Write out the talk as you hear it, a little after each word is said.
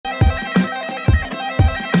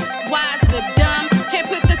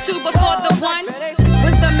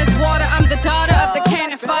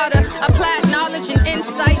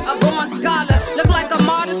scholar. Look like a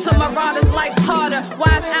martyr to marauders like Tartar.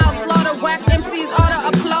 Wise out, slaughter, whack MCs, order,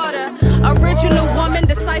 applauder. Original woman,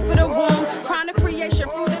 decipher the womb. Crown of creation,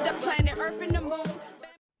 fruit of the planet, earth and the moon.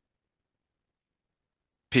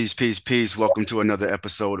 Peace, peace, peace. Welcome to another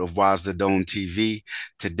episode of YaH-Ra TV.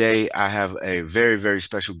 Today, I have a very, very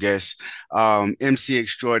special guest, MC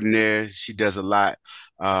extraordinaire. She does a lot.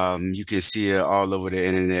 You can see her all over the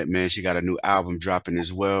internet, man. She got a new album dropping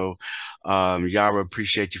as well. YaH-Ra,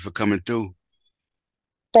 appreciate you for coming through.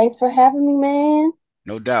 Thanks for having me, man.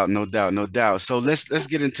 No doubt, no doubt, no doubt. So let's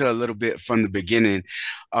get into a little bit from the beginning.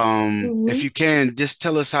 If hmm you can, just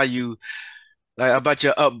tell us how you like about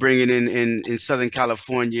your upbringing in Southern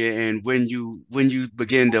California and when you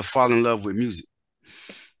begin to fall in love with music.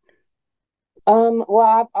 well,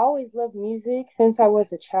 I've always loved music since I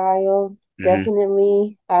was a child, Hmm.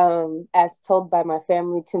 definitely. As told by my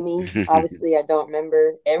family to me. Obviously, I don't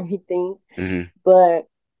remember everything, Hmm. but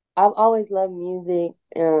I've always loved music.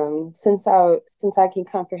 Since I can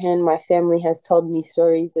comprehend, my family has told me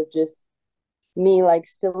stories of just me like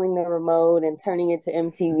stealing the remote and turning it to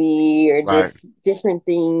MTV or Right. just different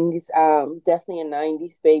things. Definitely a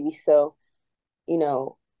 90s baby, so you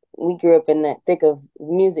know, we grew up in that thick of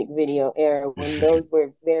music video era when those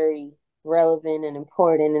were very relevant and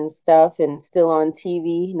important and stuff and still on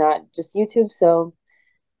TV, not just YouTube. So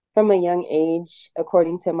from a young age,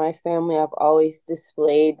 according to my family, I've always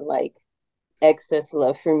displayed like excess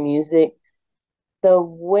love for music. The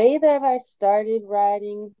way that I started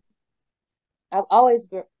writing, I've always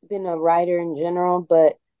been a writer in general,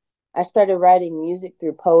 but I started writing music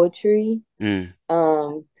through poetry. Mm,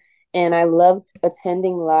 Um, and I loved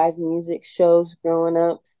attending live music shows growing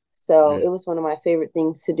up. So mm. it was one of my favorite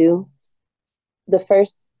things to do. The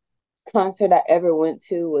first concert I ever went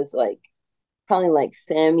to was like probably like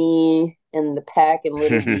Sammy and the Pack and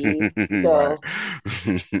Little B. Right. So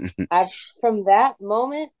I from that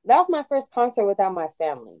moment, that was my first concert without my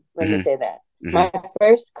family. Let me Hmm. say that. Hmm. My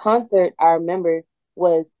first concert I remember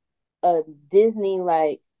was a Disney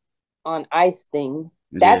like on ice thing.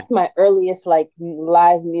 Yeah. That's my earliest like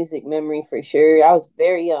live music memory for sure. I was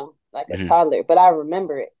very young, like a Hmm. toddler, but I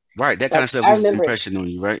remember it. Right. That kind of Like stuff I leaves an remember it. impression on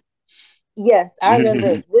you, right? Yes, I remember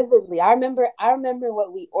it vividly. I remember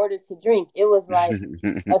what we ordered to drink. It was like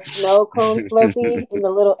a snow cone Slurpee in the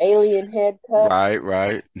little alien head cup Right,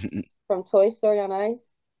 right. from Toy Story on Ice.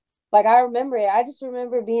 Like I remember it. I just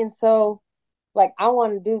remember being so like I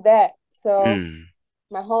want to do that. So Mm,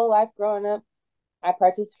 my whole life growing up, I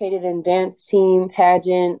participated in dance team,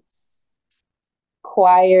 pageants,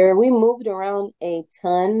 choir. We moved around a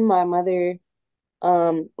ton. My mother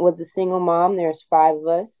was a single mom. There's five of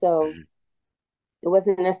us, so it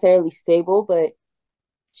wasn't necessarily stable, but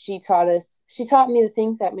she taught me the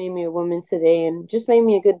things that made me a woman today and just made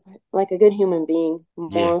me a good like a good human being, yeah.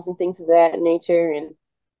 morals and things of that nature, and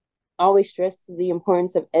always stressed the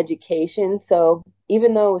importance of education. So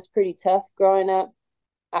even though it was pretty tough growing up,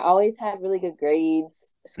 I always had really good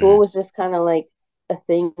grades. School Mhm. was just kind of like a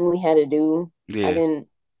thing we had to do. I Yeah. didn't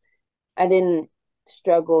I didn't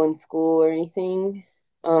struggle in school or anything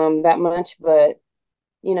that much, but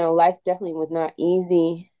life definitely was not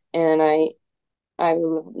easy, and I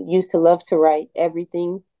used to love to write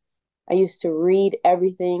everything. I used to read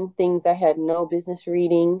everything, things I had no business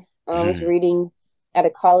reading. I was Mhm. reading at a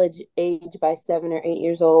college age by 7 or 8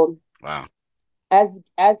 years old, Wow.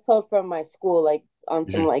 as told from my school, like on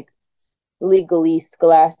some Mhm. like legally,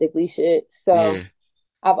 scholastically shit. Yeah. So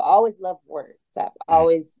I've always loved words. I've Mhm.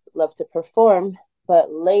 always loved to perform,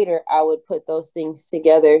 but later I would put those things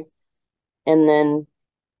together. And then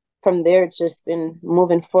from there, it's just been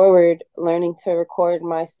moving forward, learning to record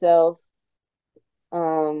myself,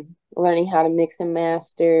 learning how to mix and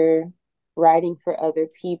master, writing for other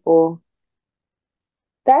people.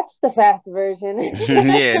 That's the fast version.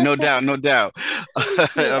 Yeah, no doubt, no doubt.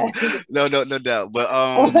 Yeah. No doubt. But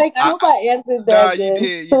Like, I hope I answered nah, that you good.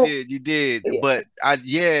 did, you did, you did. Yeah. But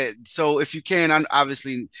yeah. So if you can, I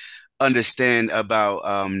obviously understand about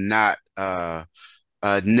not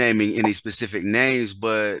naming any specific names,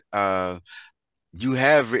 but you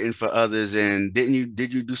have written for others, and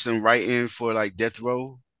did you do some writing for like Death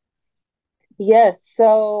Row? Yes,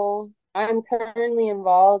 so I'm currently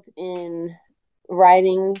involved in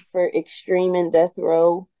writing for Extreme and Death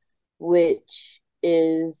Row, which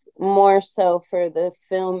is more so for the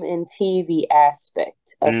film and TV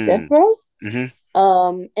aspect of Death Mm. Row.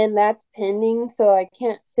 Hmm. And that's pending, so I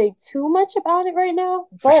can't say too much about it right now,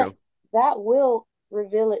 For but sure. that will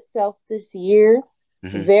reveal itself this year,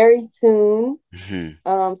 Hmm. very soon. Hmm.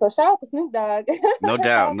 So shout out to Snoop Dogg, No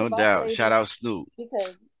doubt, also no Boss doubt. Shout Lady, out Snoop.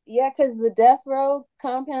 because yeah, because the Death Row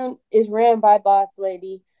compound is ran by Boss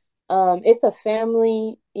Lady. It's a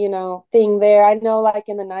family, thing there. I know, like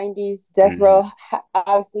in the 90s, Death Hmm. Row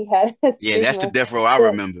obviously had a Yeah, that's the stigma, death row I but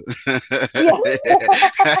remember. yeah,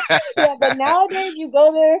 yeah. But nowadays, you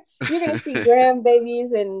go there, you're gonna see grand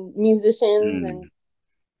babies and musicians, and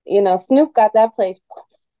Mm, Snoop got that place,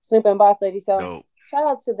 Snoop and Boss Lady. So dope. shout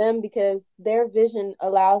out to them because their vision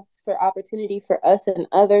allows for opportunity for us and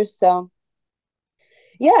others. So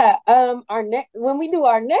yeah, our next when we do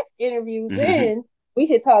our next interview, Hmm. then we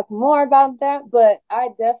could talk more about that. But I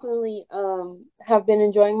definitely have been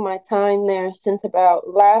enjoying my time there since about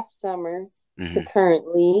last summer to Hmm.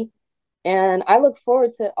 currently. And I look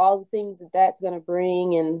forward to all the things that that's going to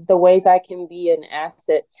bring and the ways I can be an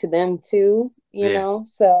asset to them too, Yeah.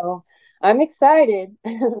 So I'm excited.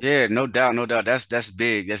 Yeah, no doubt, no doubt. That's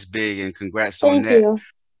big. That's big, and congrats on Thank that. you.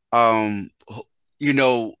 Um, you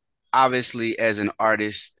know, obviously as an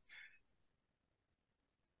artist,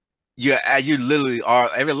 you literally are.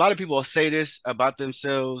 A lot of people say this about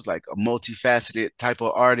themselves, like a multifaceted type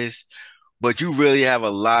of artist, but you really have a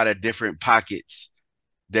lot of different pockets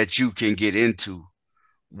that you can get into,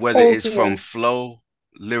 whether Thank it's from you. flow,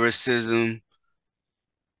 lyricism,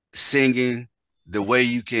 singing, the way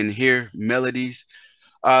you can hear melodies.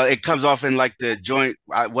 It comes off in like the joint.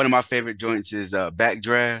 One of my favorite joints is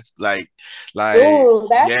Backdraft. Like Ooh,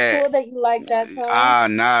 that's yeah. cool that you like that song. Ah,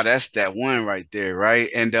 nah, that's that one right there, right?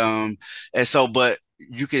 And so, but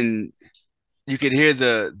you can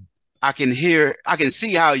hear I can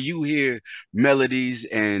see how you hear melodies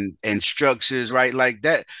and structures, right? Like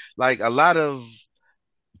that, like a lot of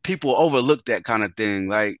people overlook that kind of thing.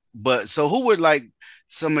 Like, but so who would like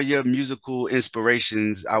some of your musical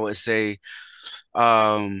inspirations, I would say,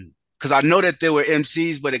 because I know that there were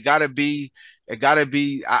MCs, but it gotta be.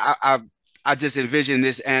 I just envision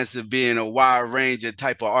this answer being a wide range of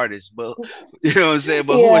type of artist. But you know what I'm saying.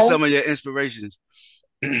 But who are Yeah. some of your inspirations?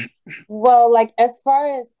 Well, like as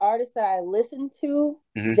far as artists that I listen to,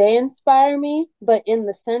 Hmm. they inspire me. But in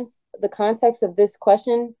the context of this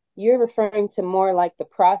question, you're referring to more like the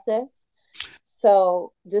process.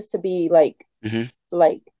 So just to be Hmm.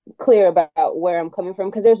 like clear about where I'm coming from,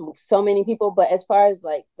 because there's so many people. But as far as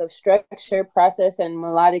like the structure, process, and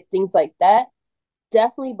melodic things like that,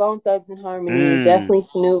 definitely Bone Thugs and Harmony, Mm, definitely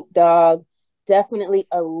Snoop Dogg, definitely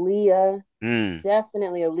mm,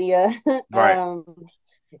 definitely Aaliyah. right.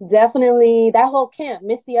 Definitely that whole camp,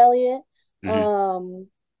 Missy Elliott. Hmm. Um,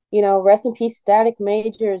 rest in peace, Static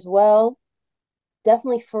Major as well.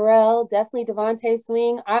 Definitely Pharrell, definitely Devontae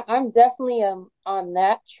Swing. I'm definitely on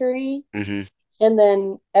that tree. Hmm. And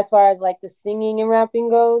then as far as like the singing and rapping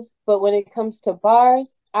goes, but when it comes to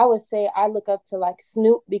bars, I would say I look up to like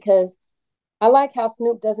Snoop because I like how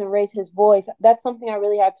Snoop doesn't raise his voice. That's something I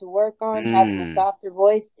really had to work on. Having a Mm, softer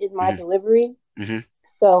voice is my hmm. delivery. Hmm.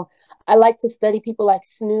 So I like to study people like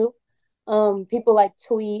Snoop, people like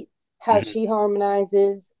Tweet, how Hmm. she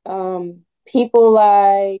harmonizes, people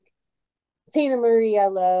like Tina Marie, I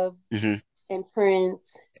love, Hmm. and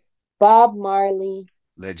Prince, Bob Marley.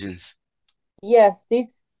 Legends. Yes,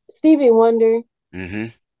 these Stevie Wonder,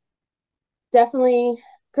 Hmm. definitely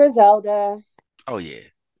Griselda. Oh yeah.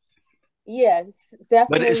 Yes,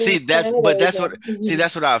 See, definitely Planet Asia.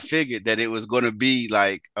 that's what I figured, that it was going to be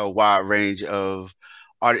like a wide range of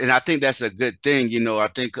art, and I think that's a good thing. I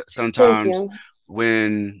think Thank sometimes you.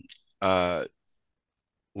 when uh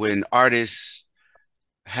when artists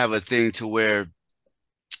have a thing to where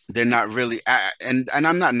they're not really and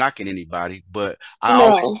I'm not knocking anybody, but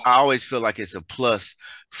No. I always feel like it's a plus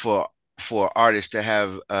for artists to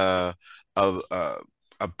have a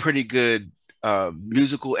a pretty good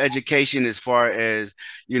musical education, as far as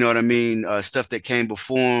what I mean, stuff that came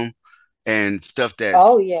before them and stuff that's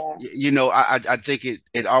Oh yeah. I think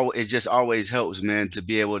it just always helps, man, to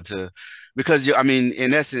be able to, because I mean,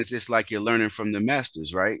 in essence, it's like you're learning from the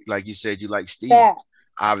masters, right? Like you said, you like Stevie. That.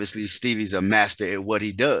 Obviously Stevie's a master at what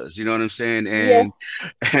he does, you know what I'm saying? And Yes.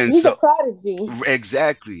 and He's a so prodigy.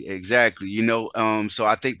 exactly, so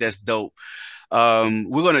I think that's dope.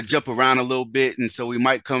 We're gonna jump around a little bit, and so we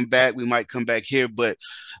might come back here, but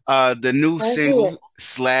the new Sounds good. single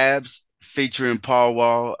Slabs featuring Paul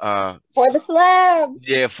Wall, For the slabs.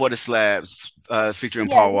 yeah, for the Slabs, featuring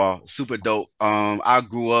Paul Wall, Yes. super dope.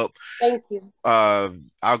 Thank you. Uh,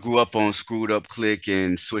 I grew up on Screwed Up Click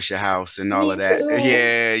and Swisher House and all of Me that. too.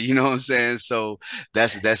 Yeah, you know what I'm saying. So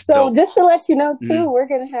that's So dope. just to let you know Mhm. too, we're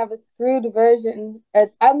gonna have a screwed version.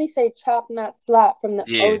 I may say chop not slop from the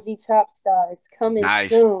Yeah, OG Chop Stars coming nice,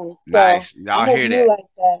 soon. So nice. I I'll hope hear you that. like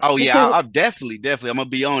Oh yeah, that. I'll definitely, I'm gonna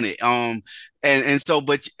be on it. And so,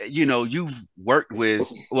 but you've worked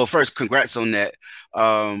with. Well, first, congrats on that.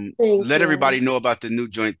 Thank Let everybody you. know about the new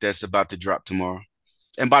joint that's about to drop tomorrow.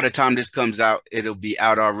 And by the time this comes out, it'll be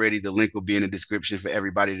out already. The link will be in the description for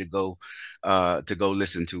everybody to go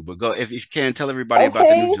listen to. But go if you can tell everybody about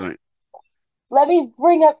the new Okay, joint. let me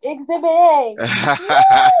bring up Exhibit A. Woo!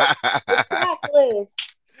 The track list.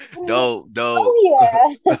 Dope, dope.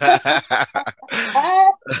 Oh yeah.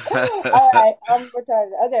 All right, I'm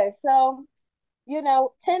retarded. Okay, so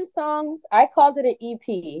 10 songs. I called it an EP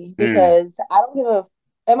Mm. because I don't give a.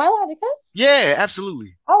 Am I allowed to cuss? Yeah, absolutely.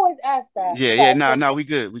 I always ask that. Yeah, yeah. Okay, No, so no, we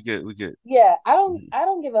good. We good. We good. yeah, I don't. Mhm. I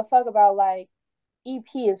don't give a fuck about like EP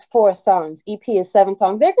is 4 songs. EP is 7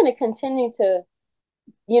 songs. They're gonna continue to.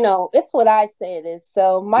 It's what I say it is.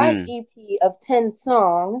 So my Mm. EP of 10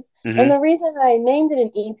 songs, and Mm-hmm. the reason I named it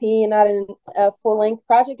an EP and not a full length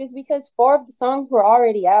project is because 4 of the songs were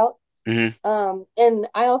already out. Mm-hmm. And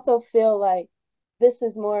I also feel like this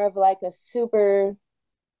is more of like a super.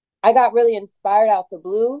 I got really inspired out the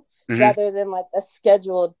blue Mm-hmm. rather than like a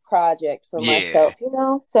scheduled project for Yeah. myself.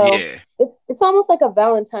 So Yeah. it's almost like a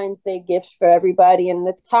Valentine's Day gift for everybody. And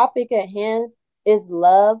the topic at hand is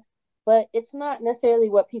love, but it's not necessarily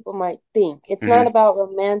what people might think. It's not Mm-hmm. about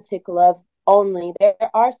romantic love only. There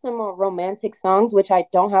are some more romantic songs, which I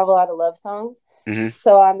don't have a lot of love songs. Mm-hmm.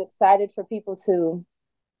 So I'm excited for people to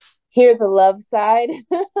hear the love side,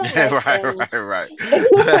 Yeah, like right, in right, right.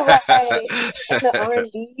 right in the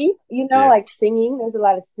R&B, Yeah. like singing. There's a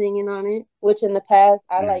lot of singing on it, which in the past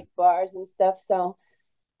I Mm. like bars and stuff. So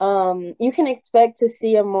you can expect to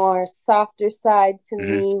see a more softer side to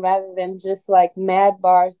Mm-hmm. me rather than just like mad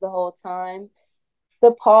bars the whole time.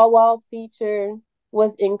 The Paul Wall feature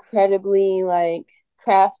was incredibly like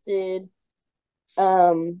crafted.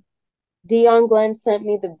 Um, Dion Glenn sent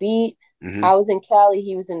me the beat. Mm-hmm. I was in Cali,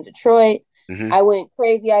 he was in Detroit. Mm-hmm. I went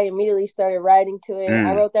crazy. I immediately started writing to it.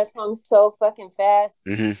 I Mm. wrote that song so fucking fast.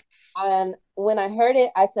 Mm-hmm. And when I heard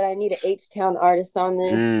it, I said, I need an H Town artist on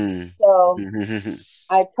this. Mm. So Mm-hmm.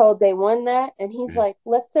 I told Day One that, and he's like,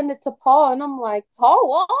 let's send it to Paul. And I'm like, Paul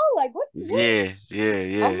Wall? Like, what? Yeah,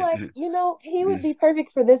 yeah, I'm yeah. like, he would Mm-hmm. be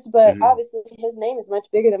perfect for this, but Mm-hmm. obviously his name is much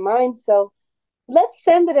bigger than mine. So let's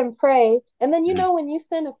send it and pray. And then, when you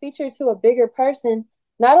send a feature to a bigger person,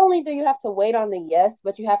 not only do you have to wait on the yes,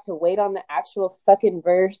 but you have to wait on the actual fucking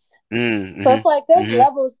verse. So Mm-hmm. it's like there's Mm-hmm.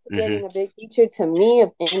 levels to Mm-hmm. getting a big feature to me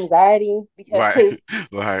of anxiety Right, because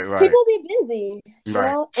right, right, people be busy,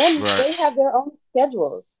 right, and right, they have their own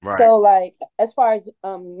schedules. right. So like as far as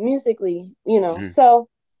musically, Mm-hmm. so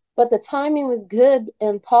but the timing was good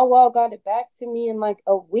and Paul Wall got it back to me in like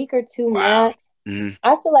a week or two Wow. max. Mm-hmm.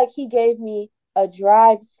 I feel like he gave me a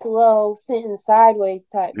drive slow, sitting sideways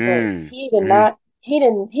type verse. Mm. He did Mm-hmm. not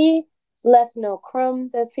he left no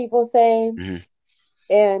crumbs as people say, Mm-hmm.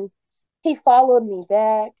 and he followed me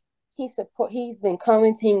back. He's been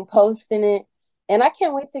commenting, posting it. And I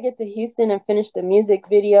can't wait to get to Houston and finish the music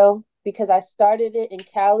video because I started it in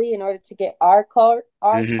Cali in order to get our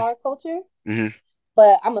Mm-hmm. car culture. Mm-hmm.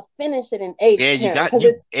 But I'm gonna finish it in Yeah, H you Town got because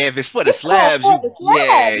you if it's for the it's called slabs, For you the yeah,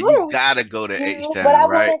 Slab, you literally. gotta go to H But Town, I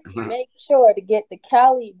right? wanted to make sure to get the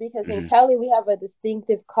Cali because in Mm-hmm. Cali we have a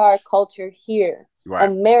distinctive car culture here. Right.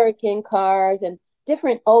 American cars and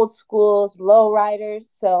different old schools, low riders.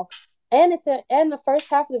 So and the first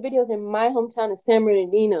half of the video is in my hometown of San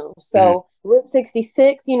Bernardino. Mm-hmm. So Route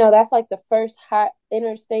 66, that's like the first hot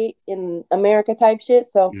interstate in America type shit.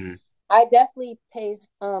 So Mm-hmm. I definitely pay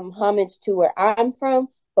homage to where I'm from,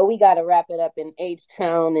 but we gotta wrap it up in H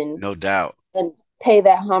Town No doubt. and pay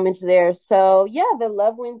that homage there. So yeah, the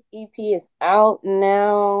Love Wins EP is out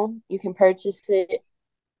now. You can purchase it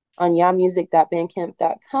on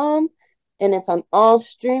yamusic.bandcamp.com, and it's on all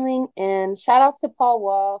streaming. And shout out to Paul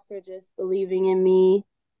Wall for just believing in me.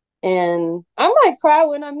 And I might cry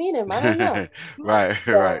when I meet him. I don't know. Right,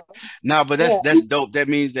 right. So No, but yeah. that's dope. That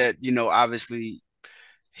means that, obviously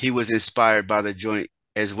he was inspired by the joint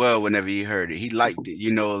as well whenever he heard it. He liked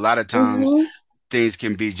it. A lot of times Mm-hmm. things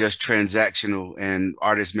can be just transactional and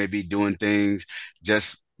artists may be doing things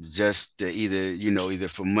just to either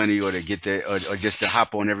for money or to get there or just to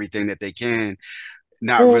hop on everything that they can,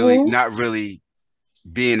 Mm-hmm. not really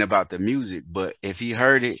being about the music. But if he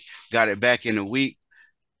heard it, got it back in a week,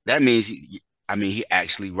 that means he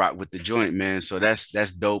actually rocked with the joint, man. So that's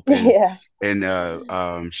dope. and Yeah.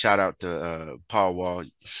 and shout out to Paul Wall.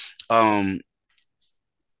 um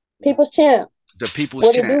People's champ. the People's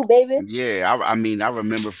What it Champ. do, baby? Yeah, I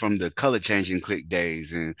remember from the color changing click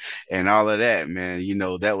days and all of that, man.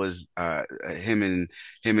 That was him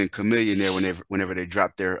and Chameleon there whenever they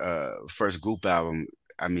dropped their first group album.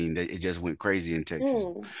 It just went crazy in Texas.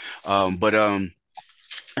 Mm. But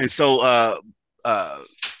and so uh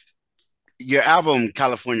your album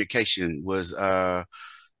Californication was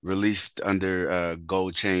released under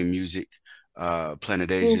Gold Chain Music.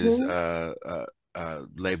 Planet Asia's Mm-hmm.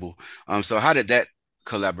 label. So how did that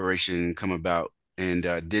collaboration come about? And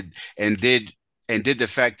and did did the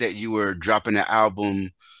fact that you were dropping the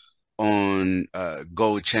album on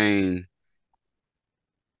Gold Chain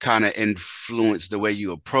kind of influence the way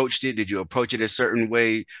you approached it? Did you approach it a certain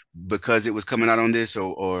way because it was coming out on this,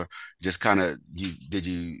 or just kind of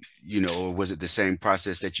or was it the same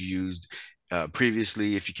process that you used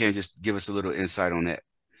previously? If you can just give us a little insight on that.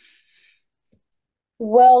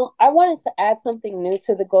 Well, I wanted to add something new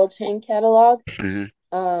to the Gold Chain catalog. Hmm.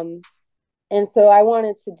 Um, and so I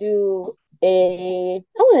wanted to do I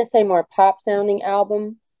want to say more pop sounding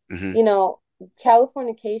album. Hmm. You know,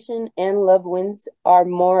 Californication and Love Wins are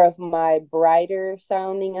more of my brighter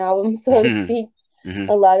sounding albums, so to Hmm. speak. Hmm.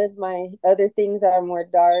 A lot of my other things are more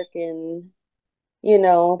dark and, you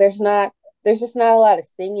know, there's just not a lot of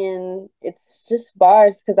singing. It's just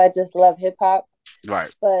bars because I just love hip hop.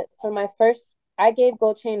 Right. But for my first, I gave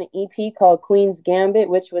Gold Chain an EP called Queen's Gambit,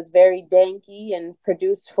 which was very danky and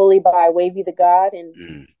produced fully by Wavy the God, and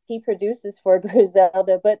Mm-hmm. he produces for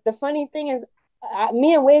Griselda. But the funny thing is,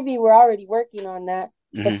 me and Wavy were already working on that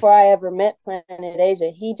Hmm. before I ever met Planet Asia.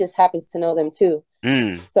 He just happens to know them too.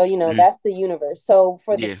 So, you know, Hmm. that's the universe. So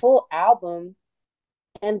for the Yeah. full album,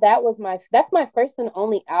 and that's my first and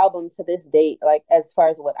only album to this date, like as far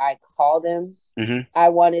as what I call them. Hmm. I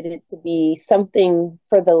wanted it to be something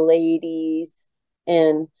for the ladies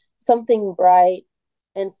and something bright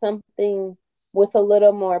and something with a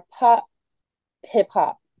little more pop hip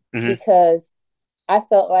hop, Hmm. because I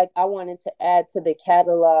felt like I wanted to add to the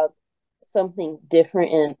catalog something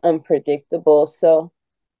different and unpredictable. So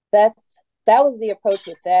that's that was the approach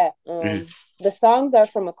with that. Hmm. The songs are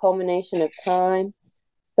from a culmination of time.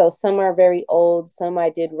 So some are very old, some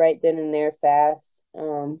I did right then and there fast.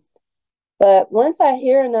 But once I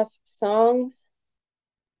hear enough songs,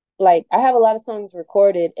 like I have a lot of songs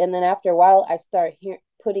recorded, and then after a while, I start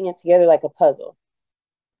putting it together like a puzzle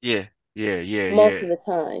Yeah. Yeah. Yeah. most Yeah. of the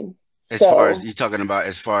time. As far as So, you talking about,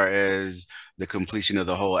 as far as the completion of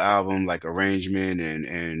the whole album, like arrangement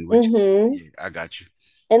and what mm-hmm. yeah, I got you.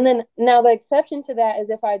 And then now the exception to that is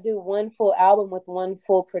if I do one full album with one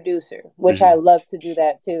full producer, which I Hmm. love to do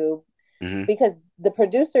that too, Hmm. because the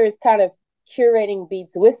producer is kind of curating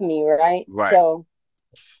beats with me, right? Right. So,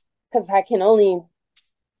 because I can only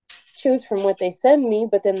choose from what they send me,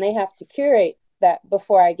 but then they have to curate that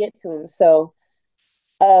before I get to them. So,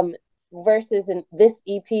 um, versus in this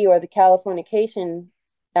EP or the Californication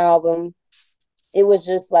album, it was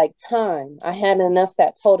just like time. I had enough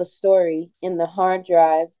that told a story in the hard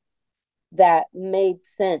drive that made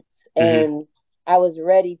sense, Hmm. and I was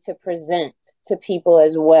ready to present to people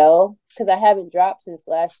as well because I haven't dropped since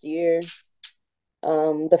last year.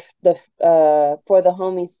 The For the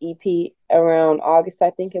Homies EP around August,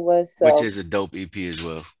 I think it was. Which So is a dope EP as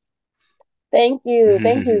well. thank you.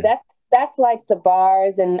 That's like the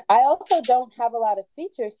bars, and I also don't have a lot of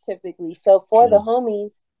features typically. So For the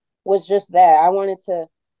Homies was just that. I wanted to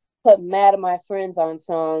put mad of my friends on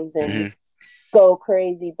songs and Hmm. go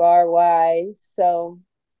crazy bar wise. So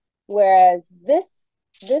whereas this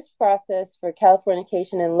process for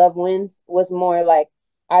Californication and Love Wins was more like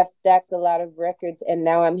I've stacked a lot of records and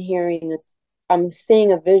now I'm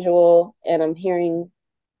seeing a visual and I'm hearing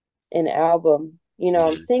an album. You know,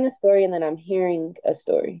 I'm Yeah. seeing a story and then I'm hearing a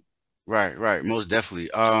story. Right, right, most definitely.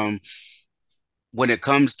 When it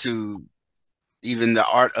comes to even the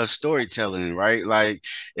art of storytelling, right? Like,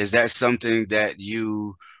 is that something that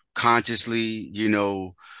you consciously,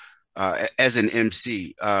 as an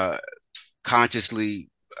MC, consciously,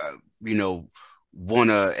 uh, you know,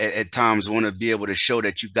 wanna at times wanna be able to show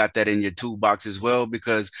that you got that in your toolbox as well?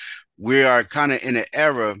 Because we are kind of in an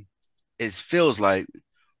era, it feels like,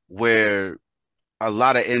 where a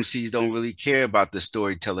lot of MCs don't really care about the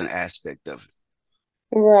storytelling aspect of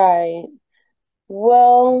it. Right.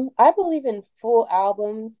 Well, I believe in full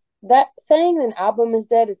albums. That saying an album is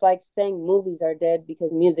dead is like saying movies are dead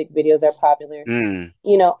because music videos are popular. Mm,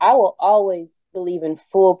 You know, I will always believe in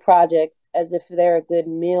full projects as if they're a good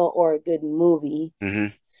meal or a good movie. hmm.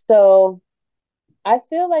 So I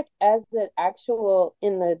feel like, as the actual,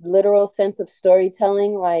 in the literal sense of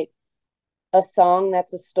storytelling, like a song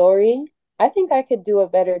that's a story, I think I could do a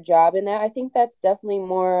better job in that. I think that's definitely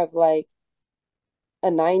more of like a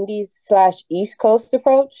 90s slash East Coast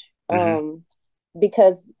approach. Hmm.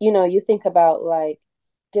 Because, you know, you think about like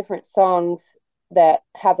different songs that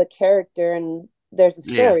have a character and there's a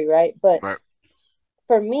Yeah, story, right? But right.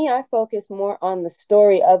 for me, I focus more on the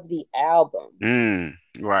story of the album.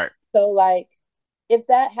 Right. So, like, if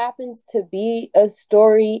that happens to be a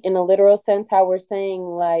story in a literal sense, how we're saying,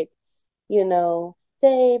 like, you know,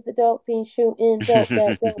 Dave, the dope fiend shooting dope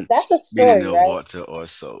that dope. That's a Meaning story, the right? water or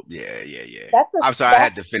soap. Yeah, yeah, yeah. That's a I'm sorry, I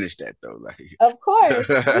had to that's finish that though. Like, of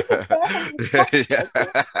course we can start from the top, okay? yeah.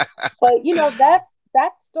 But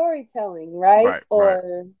that's storytelling, right? Right, right.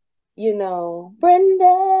 Or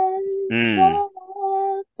Brendan, Mm,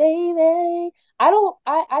 oh, baby.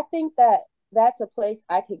 I think that that's a place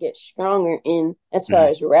I could get stronger in as far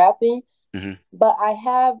hmm as rapping, hmm but I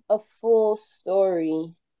have a full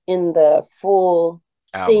story in the full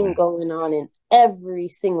thing Album. going on in every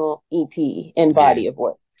single EP and Yeah. body of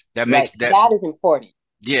work. That makes Like that that is important.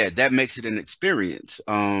 yeah, that makes it an experience.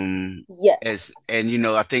 As Yes. and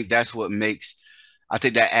I think that's what makes I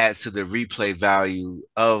think that adds to the replay value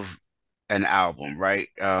of an album, right?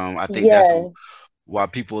 I think that's Yes. why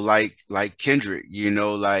people like Kendrick,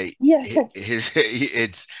 like Yes. his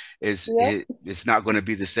Yep. it's not going to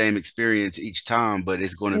be the same experience each time, but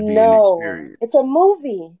it's going to be an No, it's a experience.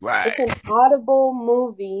 movie. It's Right. an audible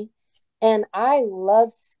movie. And I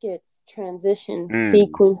love skits, transition, Mm,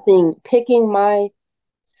 sequencing, picking my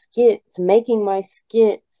skits, making my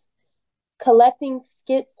skits, collecting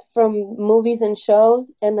skits from movies and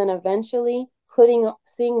shows, and then eventually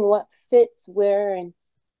seeing what fits where,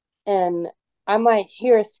 and I might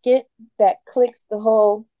hear a skit that clicks the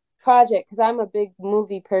whole project because I'm a big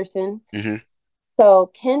movie person. hmm So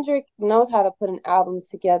Kendrick knows how to put an album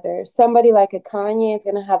together. Somebody like a Kanye is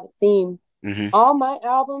gonna have a theme. hmm All my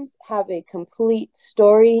albums have a complete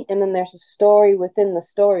story, and then there's a story within the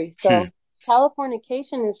story. hmm So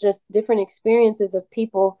Californication is just different experiences of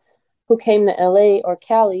people who came to LA or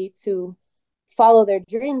Cali to follow their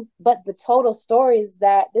dreams. But the total story is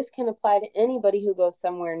that this can apply to anybody who goes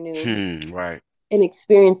somewhere new right. and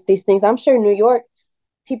experience these things. I'm sure New York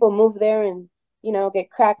people move there and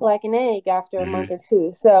get cracked like an egg after a hmm month or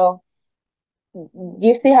two. So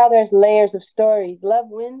you see how there's layers of stories. Love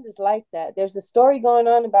Wins is like that. There's a story going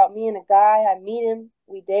on about me and a guy. I meet him,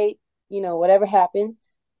 we date, whatever happens.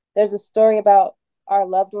 There's a story about our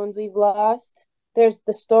loved ones we've lost. There's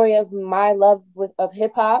the story of my love of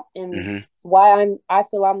hip hop and hmm why I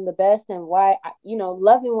feel I'm the best and why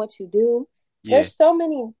loving what you do. Yeah. There's so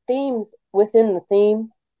many themes within the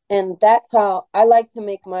theme, and that's how I like to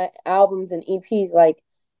make my albums and EPs like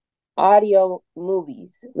audio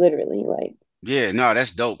movies, literally. Like, Yeah, no,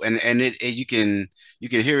 that's dope. And you can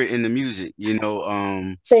hear it in the music,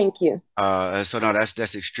 thank you. so no,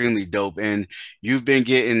 that's extremely dope. And you've been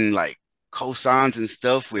getting like cosigns and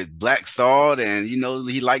stuff with Black Thought, and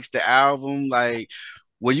he likes the album. Like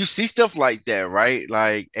when you see stuff like that, right?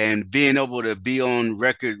 Like, and being able to be on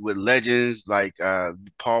record with legends like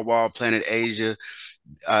Paul Wall, Planet Asia,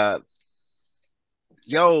 uh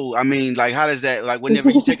I mean, like, how does that, like, whenever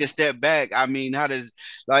you take a step back, I mean, how does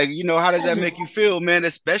that make you feel, man?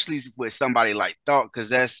 Especially with somebody like Thought, because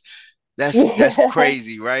that's Yeah.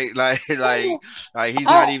 crazy, right? Like he's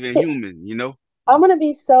not I even human. I'm gonna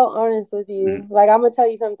be so honest with Mhm. you. Like, I'm gonna tell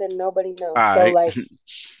you something nobody All knows. So, right. like,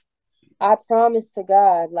 I promise to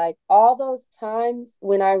God, like, all those times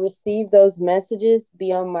when I received those messages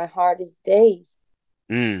be on my hardest days.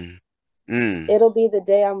 Mm, mm. It'll be the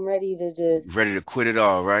day I'm ready to just Ready to quit it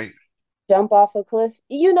all, right? jump off a cliff.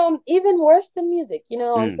 Even worse than music,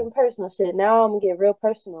 on Mm, some personal shit. Now I'm gonna get real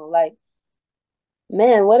personal. Like,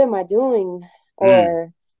 man, what am I doing?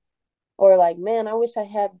 mm, Or like, man, I wish I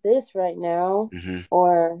had this right now. mm-hmm,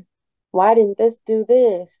 Or why didn't this do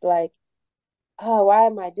this? Like, oh, why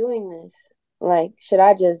am I doing this? Like, should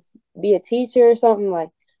I just be a teacher or something? Like,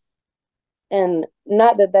 and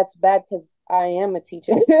not that that's bad because I am a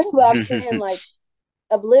teacher, but I'm saying like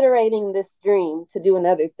obliterating this dream to do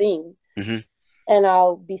another thing. mm-hmm, And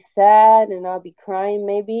I'll be sad and I'll be crying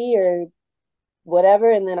maybe or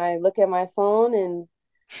whatever. And then I look at my phone and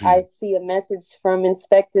I see a message from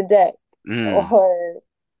Inspector Deck mm, or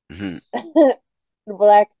mm-hmm.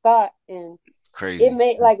 Black Thought. And it Crazy.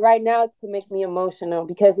 may, like, right now it could make me emotional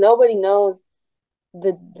because nobody knows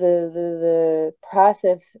the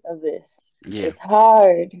process of this. Yeah. It's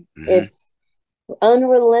hard. Mm-hmm, It's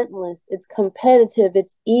unrelentless. It's competitive.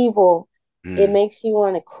 It's evil. It mm, makes you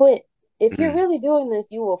want to quit. If you're mm. really doing this,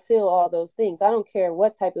 you will feel all those things. I don't care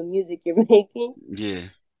what type of music you're making. Yeah.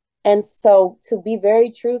 And so, to be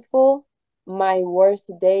very truthful, my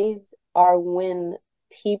worst days are when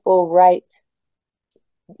people write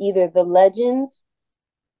either the legends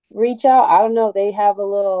reach out. I don't know, they have a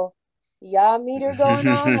little YaH meter going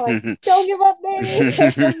on, like, don't give up, baby, or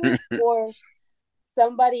something. Or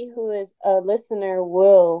somebody who is a listener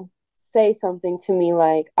will say something to me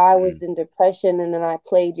like, I was Mm, in depression and then I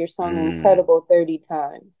played your song mm. Incredible 30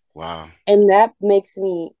 times. Wow. And that makes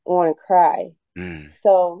me want to cry. Mm,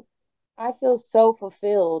 So I feel so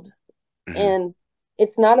fulfilled. mm-hmm, And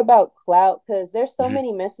it's not about clout because there's so Hmm.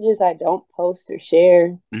 many messages I don't post or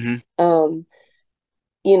share. Hmm. Um,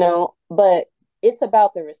 but it's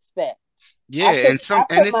about the respect. I Yeah, put I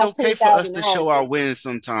and put it's my okay for us 10,000 to show hours our in. wins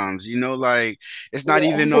sometimes, like Yeah. it's not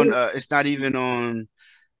even on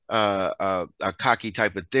a cocky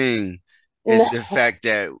type of thing. It's the No, fact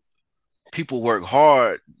that people work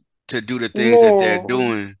hard to do the things that they're man.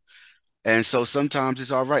 doing. And so sometimes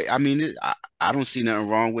it's all right. I mean, I don't see nothing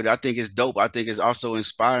wrong with it. I think it's dope. I think it's also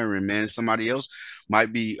inspiring, man. Somebody else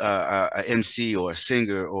might be a MC or a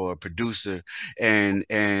singer or a producer and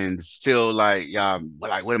feel like, yeah,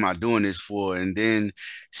 like, what am I doing this for? And then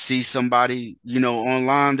see somebody,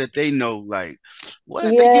 online that they know, like, what,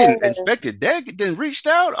 they Yeah. getting inspected? They then reached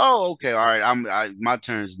out. Oh, okay, all right. My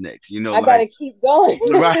turn's next. I Like, gotta keep going.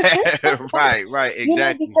 right, right,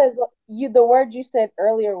 exactly. Because the word you said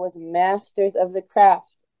earlier was masters of the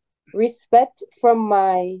craft. Respect from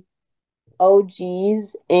my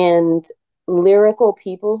OGs and lyrical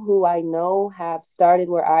people who I know have started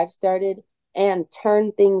where I've started and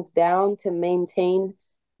turned things down to maintain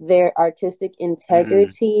their artistic Mm-mm.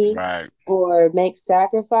 integrity Right. or make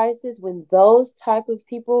sacrifices. When those type of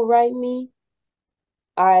people write me,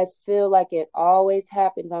 I feel like it always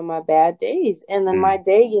happens on my bad days. And then my Mm.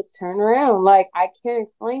 day gets turned around. Like, I can't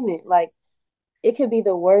explain it. Like, it could be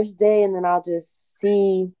the worst day, and then I'll just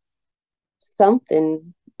see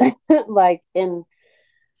something like, and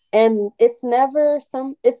it's never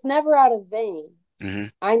out of vain. Hmm.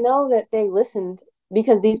 I know that they listened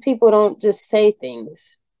because these people don't just say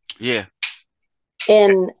things. Yeah.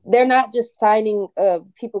 And they're not just citing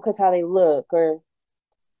people because how they look, or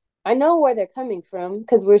I know where they're coming from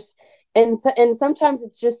because and sometimes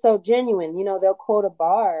it's just so genuine. They'll quote a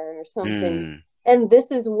bar or something, Mm. and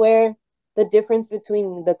this is where the difference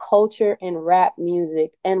between the culture and rap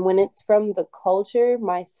music. And when it's from the culture,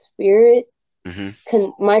 Hmm.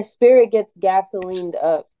 my spirit gets gasolined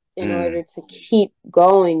up in Mm. order to keep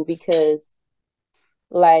going because,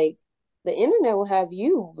 like, the internet will have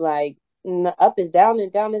you like up is down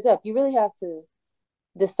and down is up. You really have to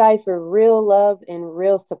decipher real love and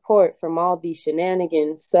real support from all these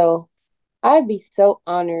shenanigans. So I'd be so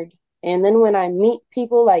honored. And then when I meet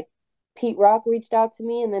people like Pete Rock reached out to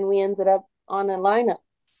me, and then we ended up on a lineup,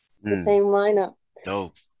 the Mm. same lineup.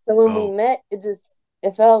 Dope. So when we Dope. met,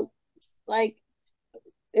 it felt like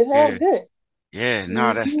it Yeah. felt good. Yeah.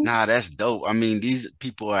 Mm-hmm. That's dope. I mean, these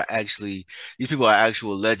people are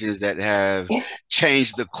actual legends that have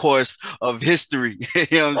changed the course of history.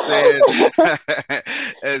 You know what I'm saying?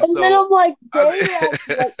 And And then so, I'm like, I they like mean,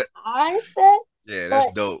 what I said, yeah, that's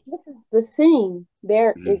but dope. this is the thing.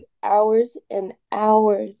 There Mm. is hours and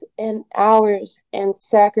hours and hours and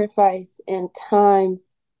sacrifice and time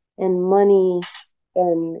and money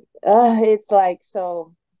and it's like,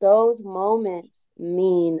 so those moments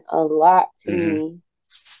mean a lot to Hmm. me.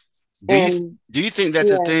 Do you And do you think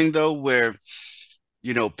that's a yeah. thing though, where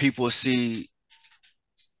people see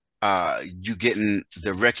you getting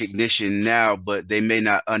the recognition now, but they may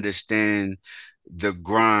not understand the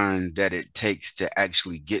grind that it takes to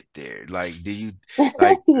actually get there. Like, do you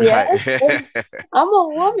like Yes, and I'm a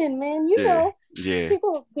woman, man. yeah, yeah.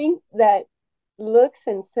 People think that looks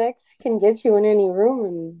and sex can get you in any room,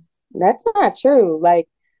 and that's not true. Like,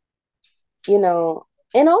 you know,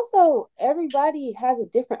 and also everybody has a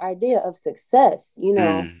different idea of success.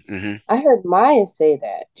 Mm, mm-hmm, I heard Maya say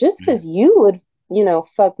that just mm. because you would,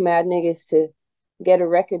 fuck mad niggas to get a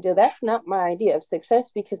record deal, that's not my idea of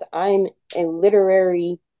success because I'm a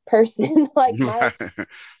literary person. Like, Right,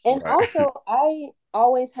 and right. also I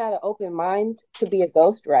always had an open mind to be a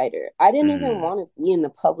ghostwriter. I didn't even Mm, want to be in the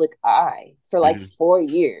public eye for like mm-hmm, 4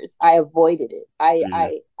 years. I avoided it. mm-hmm,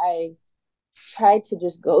 I tried to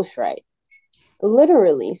just ghostwrite,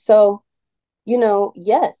 literally. So,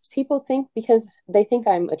 yes, people think because they think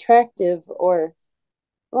I'm attractive or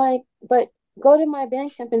like, but go to my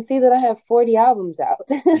Bandcamp and see that I have 40 albums out.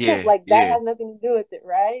 yeah, Like, that yeah, has nothing to do with it,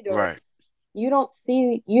 right? Or right. you don't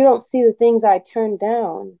see the things I turned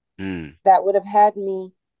down Mm, that would have had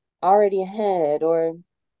me already ahead, or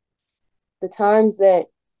the times that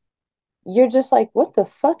you're just like, what the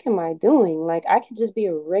fuck am I doing? Like, I could just be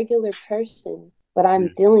a regular person, but I'm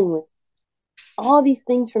mm, dealing with all these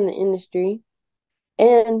things from the industry,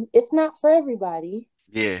 and it's not for everybody.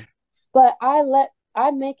 yeah. But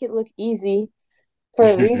I make it look easy for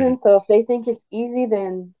a reason. So if they think it's easy,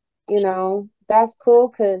 then that's cool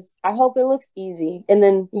because I hope it looks easy, and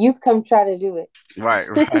then you come try to do Right,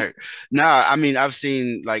 it. right. Nah, I mean, I've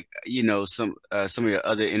seen, like, some of your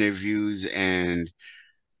other interviews and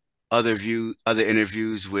other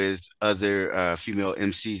interviews with other female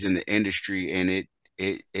MCs in the industry, and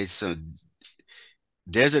it's a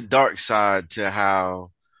there's a dark side to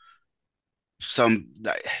how some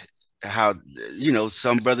like how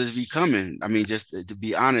some brothers be coming. I mean, just to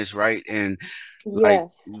be honest, right? And like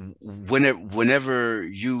Yes. whenever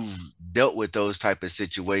you've dealt with those type of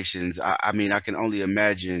situations, I mean, I can only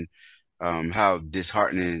imagine how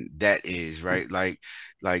disheartening that is, right? Like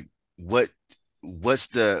what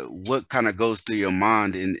what kind of goes through your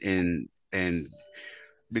mind and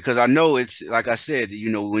because I know it's like I said,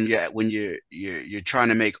 when you're trying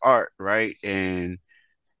to make art, right? And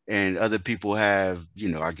other people have,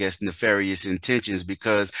 I guess nefarious intentions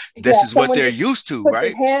because this Yeah, is what someone they're just used to, put their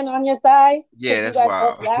right? hand on your thigh Yeah, because you that's guys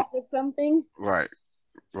both wild. laughed at something. Right,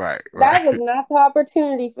 right, right, That was not the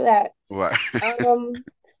opportunity for that. right. Um,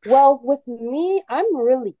 well, with me, I'm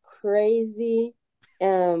really crazy.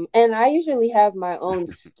 And I usually have my own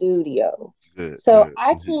studio. Good, So good.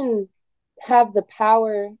 I can have the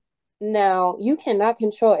power now. You cannot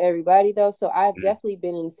control everybody though. So I've Mhm, definitely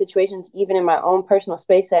been in situations, even in my own personal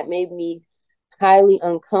space, that made me highly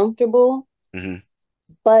uncomfortable. mhm,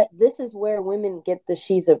 But this is where women get the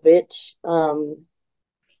she's a bitch,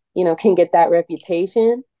 can get that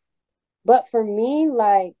reputation. But for me,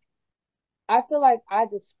 like I feel like I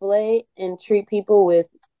display and treat people with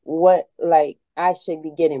what like I should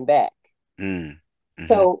be getting back. mhm, mhm.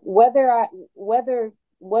 So whether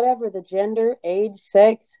whatever the gender, age,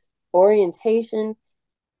 sex, orientation,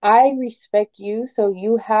 I respect you, so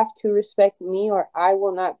you have to respect me or I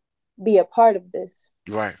will not be a part of this.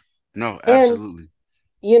 Right. No, And absolutely.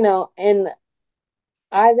 and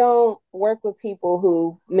I don't work with people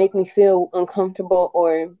who make me feel uncomfortable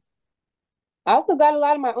or I also got a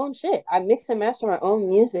lot of my own shit. I mix and master my own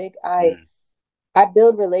music. I Mhm, I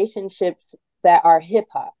build relationships that are hip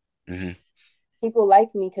hop. mhm. People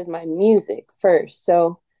like me because my music first.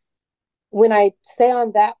 So when I stay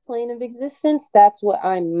on that plane of existence, that's what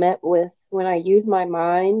I'm met with when I use my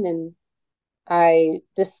mind and I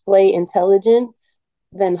display intelligence.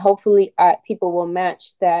 Then hopefully people will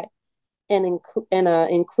match that and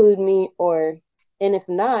include me. Or and if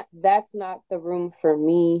not, that's not the room for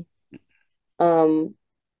me. Um,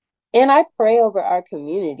 and I pray over our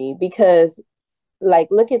community because like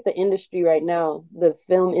look at the industry right now, the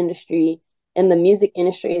film industry and the music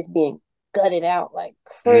industry is being gutted out like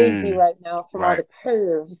crazy Mm, right now from all right. the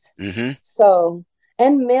pervs. Mhm, So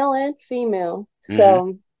and male and female. mhm.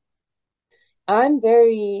 So I'm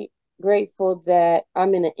very grateful that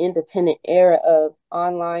I'm in an independent era of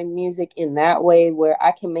online music in that way where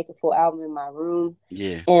I can make a full album in my room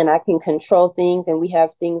Yeah. and I can control things and we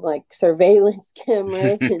have things like surveillance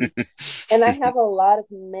cameras and I have a lot of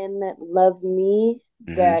men that love me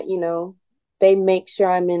Mhm. that, they make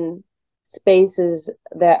sure I'm in spaces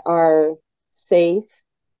that are safe.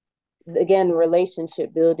 Again,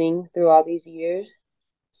 relationship building through all these years.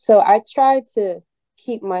 So I try to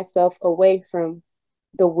keep myself away from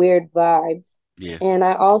the weird vibes. Yeah. And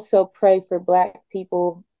I also pray for Black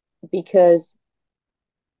people because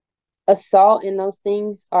assault and those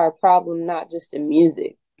things are a problem, not just in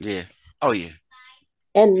music Yeah. Oh yeah.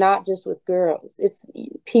 and not just with girls. It's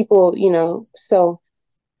people, so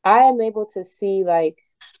I am able to see like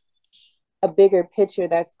a bigger picture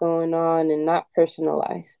that's going on and not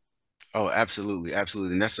personalize. Oh, absolutely,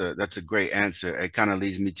 absolutely. And that's a great answer. It kind of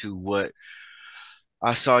leads me to what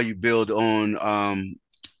I saw you build on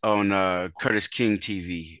Curtis King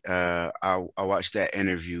TV. I watched that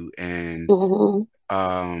interview and Mm-hmm.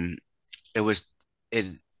 um it was it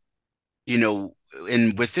you know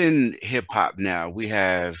and within hip hop now we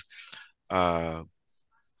have uh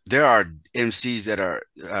there are MCs that are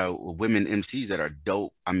women MCs that are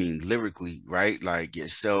dope. I mean, lyrically, right? Like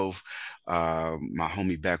yourself, my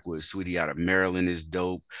homie Backwood Sweetie out of Maryland is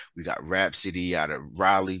dope. We got Rhapsody out of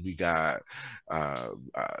Raleigh. We got,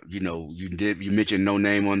 you mentioned No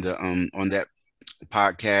Name on that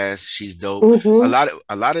podcast. She's dope. Mm-hmm.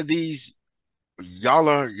 A lot of these y'all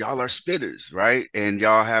are spitters, right? And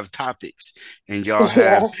y'all have topics, and y'all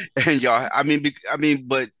have Yeah, and y'all.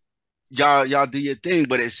 But y'all do your thing.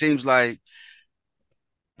 But it seems like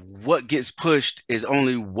what gets pushed is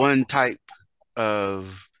only one type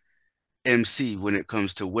of MC when it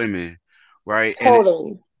comes to women, right?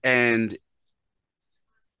 totally. And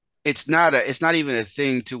it's not even a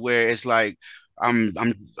thing to where it's like I'm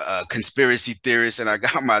a conspiracy theorist and I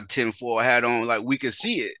got my tinfoil hat on, like we can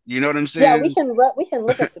see it. You know what I'm Yeah, saying? we can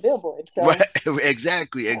look up the billboard. Right. So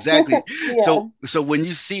Exactly, exactly. yeah. So when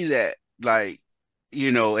you see that, like,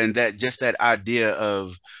 and that just that idea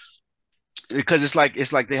of because it's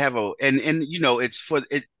like they have a and it's for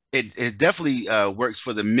it definitely works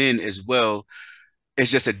for the men as well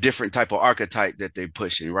it's just a different type of archetype that they're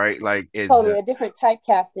pushing, right? Like Totally a different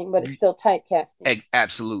typecasting, but it's still typecasting.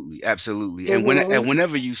 absolutely, absolutely. And Mm-hmm.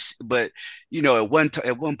 whenever but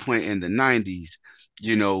at one point in the '90s,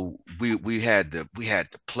 we had the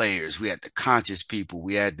players, we had the conscious people,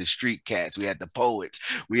 we had the street cats, we had the poets,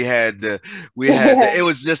 we had the, Yeah. it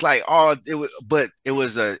was just like all it was, but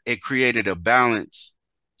it created a balance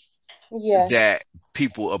Yeah. that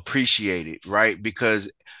people appreciated, right?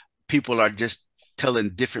 Because people are just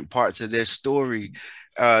telling different parts of their story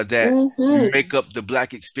that Mm-hmm. make up the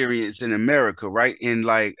Black experience in America, right? And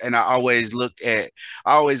I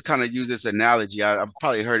always kind of use this analogy. I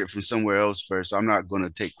probably heard it from somewhere else first, so I'm not going to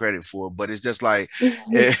take credit for it, but it's just like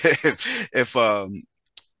if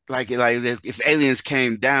like if aliens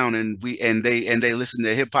came down and they listened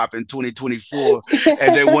to hip hop in 2024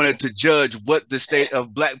 and they wanted to judge what the state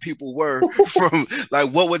of Black people were from,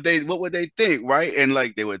 like what would they think, right? And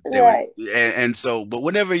like they would Right. and so, but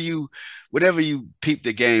whenever you peep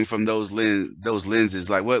the game from those lenses,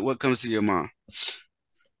 like what comes to your mind?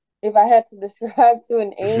 If I had to describe to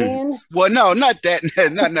an alien, Well, no, not that,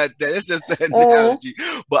 not that. It's just the uh, analogy.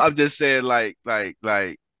 But I'm just saying, like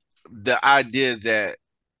the idea that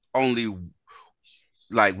only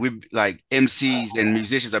like MCs and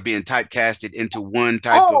musicians are being typecasted into one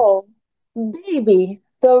type of. oh, baby,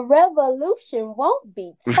 the revolution won't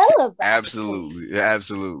be televised. Absolutely,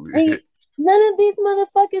 absolutely. We None of these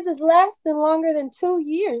motherfuckers is lasting longer than 2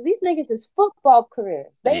 years. These niggas is football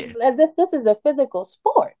careers. They Yeah. as if this is a physical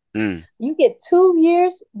sport. Mm, You get 2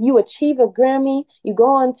 years, you achieve a Grammy, you go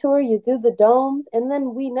on tour, you do the domes, and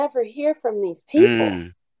then we never hear from these people.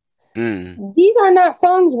 mm, mm. These are not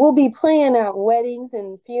songs we'll be playing at weddings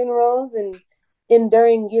and funerals and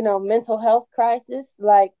during, mental health crisis.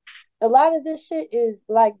 Like a lot of this shit is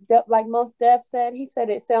like Mos Def said. He said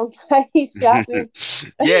it sounds like he's shopping.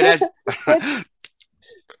 Yeah, that's Which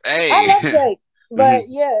I love hey. Drake, but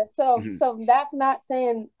yeah. So Mhm, so that's not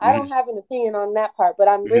saying I mhm, don't have an opinion on that part, but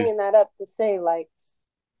I'm mhm. bringing that up to say like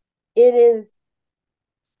it is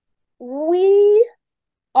we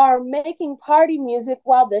are making party music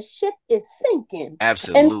while the ship is sinking.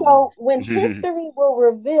 And Absolutely. so when Mhm, history will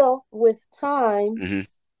reveal with time, mhm,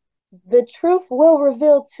 the truth will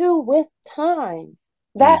reveal too with time.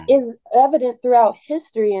 That mhm, is evident throughout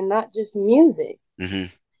history and not just music.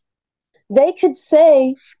 mhm. They could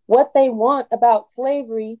say what they want about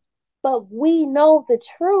slavery, but we know the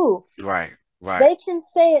truth. Right, right. They can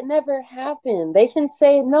say it never happened. They can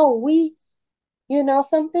say, no, you know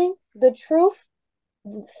something? The truth,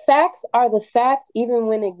 facts are the facts even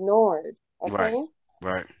when ignored. Right, Okay.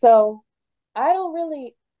 right. So I don't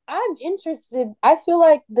really, I'm interested. I feel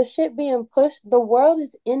like the shit being pushed, the world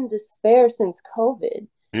is in despair since COVID.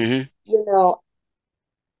 Hmm. You know,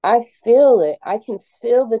 I feel it. I can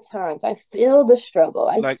feel the times. I feel the struggle.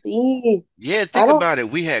 I Like, see. yeah, I think don't, about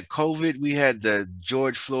it. We had COVID, we had the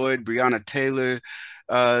George Floyd, Breonna Taylor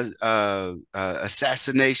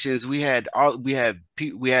assassinations. We had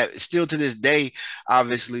still to this day,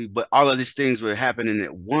 obviously, but all of these things were happening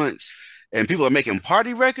at once. And people are making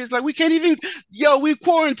party records. Like we can't even, yo, we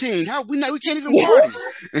quarantined. How we can't even yeah, party.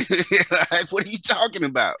 Like, what are you talking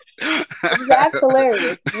about? that's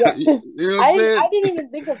hilarious. Yeah. You Cause know what I'm I saying? didn't even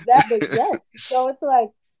think of that, but yes. So it's like,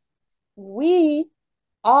 we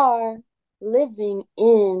are living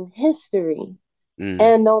in history. Mm,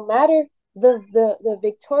 And no matter the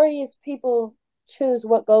victorious people choose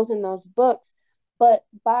what goes in those books, but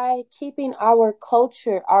by keeping our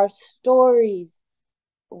culture, our stories,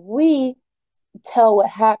 we tell what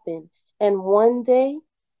happened. And one day,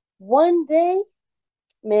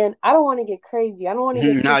 man, I don't want to get crazy. I don't want to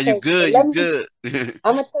get too nah, you crazy. But good, you good.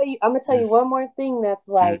 I'm gonna tell you one more thing that's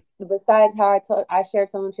like besides how I shared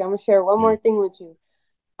something with you. I'm gonna share one more thing with you.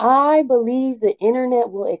 I believe the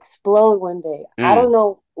internet will explode one day. I Mm, don't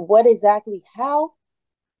know what exactly how,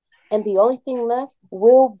 and the only thing left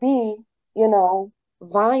will be,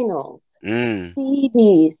 vinyls, mm,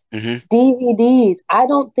 CDs, hmm. DVDs. I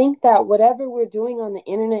don't think that whatever we're doing on the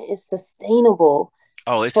internet is sustainable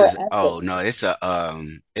Oh forever. no, it's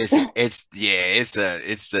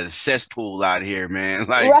a cesspool out here, man.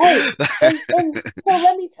 Like, Right. And so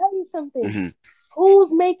let me tell you something. mhm.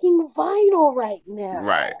 Who's making vinyl right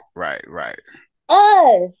Right, now? right, right,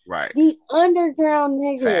 Us, right. the underground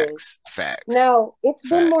niggas. Facts, facts, Now, it's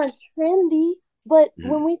been more facts. trendy, but Mhm.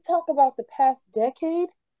 when we talk about the past decade,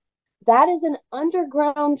 that is an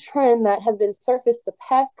underground trend that has been surfaced the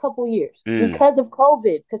past couple years Mm, because of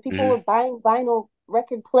COVID, because people hmm. were buying vinyl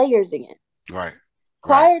record players again. Right,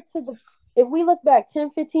 right. Prior to the if we look back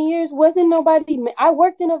 10, 15 years, wasn't nobody. I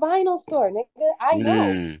worked in a vinyl store, nigga. I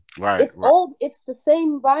know. Right, It's right. old. It's the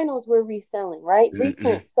same vinyls we're reselling, right? Mm-mm.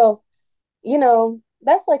 Reprints. So,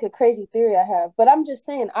 that's like a crazy theory I have. But I'm just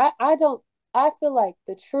saying, I don't, I feel like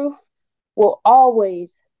the truth will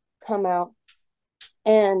always come out,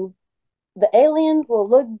 and the aliens will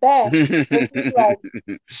look back and be like,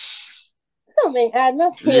 something ain't adding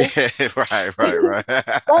up here. Yeah, right, right,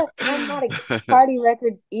 But I'm not against right. party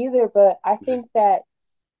records either, but I think that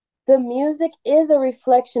the music is a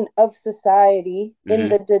reflection of society in Hmm.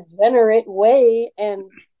 the degenerate way. And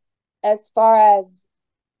as far as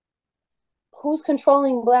who's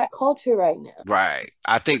controlling Black culture right now, Right.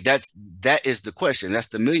 I think that is the question. That's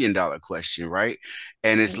the $1 million question, right?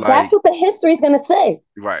 And it's that's like, what the history is going to say,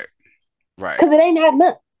 right, right. because it ain't adding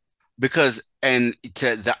up. Because and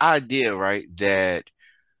to the idea, right, that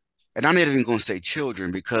and I'm not even gonna say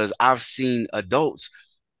children because I've seen adults,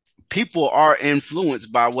 people are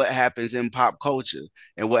influenced by what happens in pop culture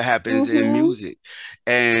and what happens in Mm-hmm. music.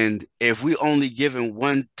 And if we only given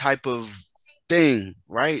one type of thing,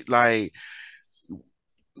 right? Like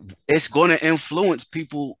it's going to influence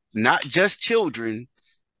people, not just children.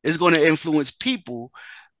 It's going to influence people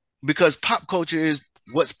because pop culture is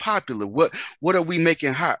what's popular. What are we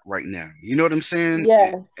making hot right now? You know what I'm saying?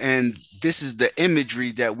 Yes. And this is the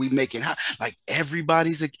imagery that we making hot. Like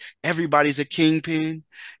everybody's a kingpin.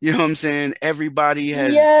 You know what I'm saying? Everybody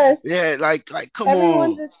has, Yes. yeah, like come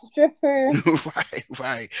Everyone's on. a stripper. Right,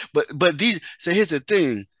 right. But these, so here's the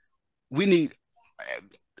thing. We need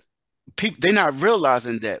people, they're not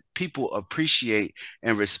realizing that people appreciate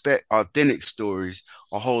and respect authentic stories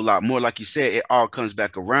a whole lot more. Like you said, it all comes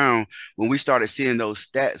back around when we started seeing those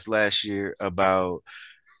stats last year about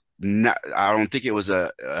not, I don't think it was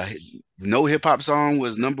a no hip hop song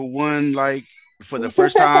was number one, like for the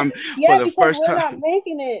first time, for Yeah, the because first we're time. not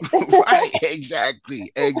making it. Right, exactly,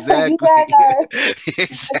 You exactly, guys are, you guys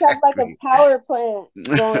have like a exactly. power plant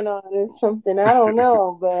going on or something. I don't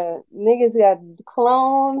know, but niggas got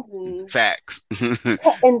clones and Facts.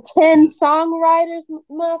 and 10 songwriters,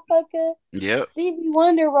 motherfucker. Yep. Stevie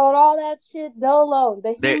Wonder wrote all that shit dolo.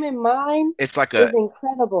 The There, human mind it's like a, is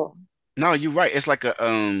incredible. no, you're right. It's like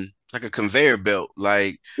a conveyor belt.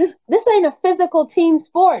 Like This ain't a physical team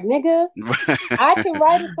sport, nigga. I can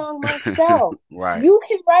write a song myself. right, You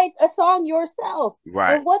can write a song yourself.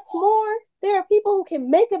 right. And what's more, there are people who can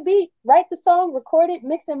make a beat, write the song, record it,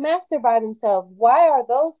 mix and master by themselves. Why are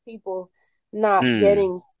those people not Mm.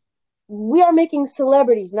 getting? We are making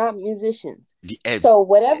celebrities, not musicians. And So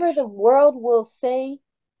whatever yes. the world will say,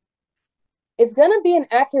 it's going to be an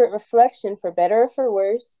accurate reflection for better or for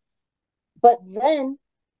worse. But then,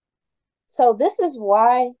 so this is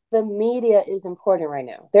why the media is important right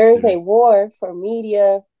now. There is Mhm. a war for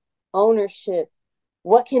media ownership.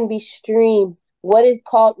 What can be streamed? What is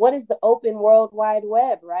the open world wide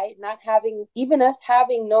web, right? Not having, even us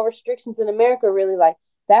having no restrictions in America, really, like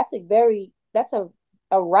that's a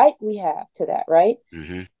right we have to that, right?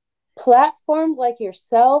 Mhm. Platforms like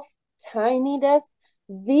yourself, Tiny Desk,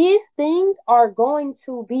 these things are going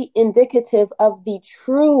to be indicative of the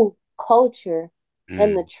true culture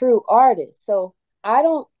and the Mm. true artist. So I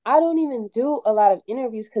don't even do a lot of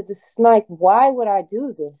interviews because it's like, why would I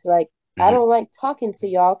do this? Like, I Mhm. don't like talking to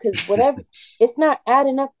y'all because whatever, it's not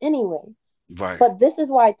adding up anyway. Right. But this is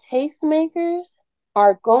why tastemakers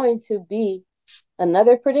are going to be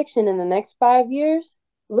another prediction in the next 5 years.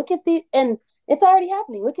 Look at and it's already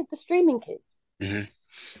happening. Look at the streaming kids. Mhm.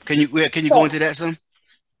 Can you go So into that some?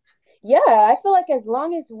 yeah, I feel like as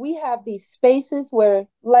long as we have these spaces where,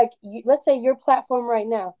 like, let's say your platform right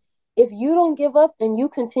now, if you don't give up and you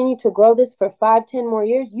continue to grow this for 5, 10 more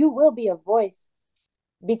years, you will be a voice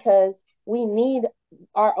because we need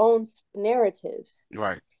our own narratives.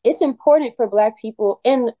 Right. It's important for Black people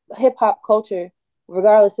in hip hop culture,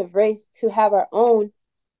 regardless of race, to have our own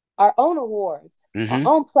awards, our Mhm.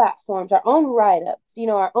 own platforms, our own write ups,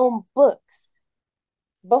 our own books.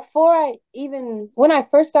 Before when I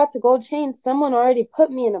first got to Gold Chain, someone already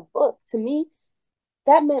put me in a book. To me,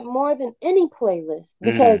 that meant more than any playlist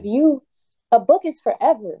because Mm. a book is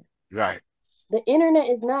forever. Right. The internet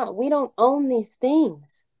is not. We don't own these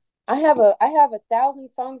things. I have 1,000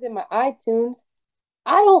 songs in my iTunes.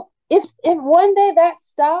 I don't. If one day that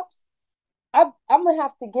stops, I'm gonna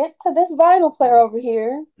have to get to this vinyl player over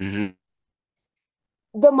here. Mhm.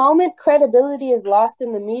 The moment credibility is lost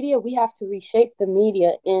in the media, we have to reshape the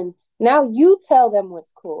media. And now you tell them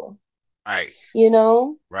what's cool. Right. You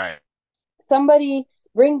know, Right. somebody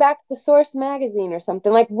bring back the Source magazine or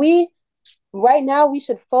something. Like right now, we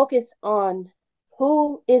should focus on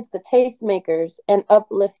who is the tastemakers and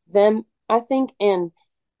uplift them, I think, and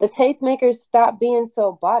the tastemakers stop being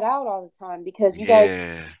so bought out all the time because you guys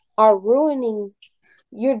Yeah. are ruining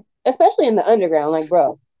your, especially in the underground. Like,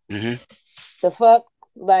 bro, Hmm. the fuck,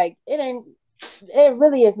 like it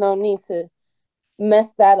really is no need to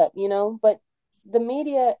mess that up, you know. But the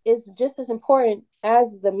media is just as important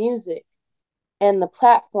as the music and the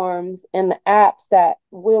platforms and the apps that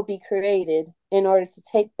will be created in order to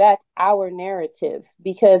take back our narrative.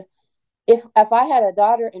 Because if I had a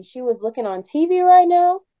daughter and she was looking on TV right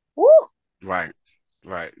now, woo, Right.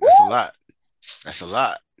 Right. That's a woo, lot. That's a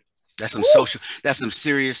lot. That's some woo, social. That's some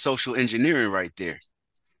serious social engineering right there.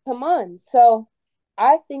 come on. So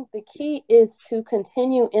I think the key is to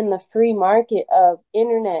continue in the free market of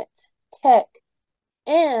internet tech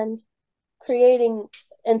and creating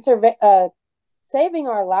and saving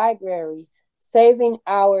our libraries, saving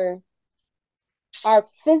our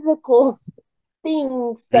physical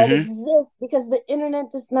things that Hmm. exist because the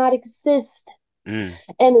internet does not exist. Mm.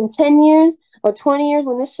 And in 10 years or 20 years,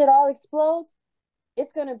 when this shit all explodes,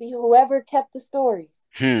 it's going to be whoever kept the stories.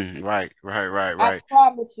 Hmm. Right. Right. Right. I Right.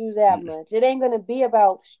 promise you that much. It ain't going to be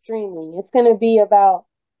about streaming. It's going to be about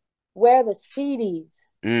where the CDs,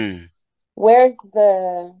 Mm. where's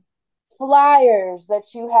the flyers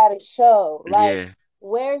that you had a show. Like, Yeah.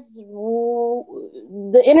 where's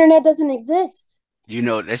the internet doesn't exist. You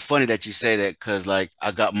know, it's funny that you say that because, like,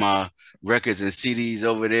 I got my records and CDs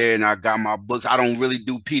over there, and I got my books. I don't really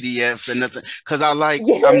do PDFs and nothing because I'm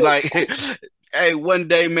Yeah. like, hey, one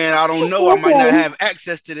day, man, I don't know, I might not Listen, have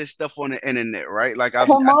access to this stuff on the internet, right? Like, I,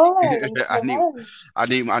 come I, on, I come need, on.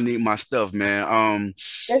 I need my stuff, man.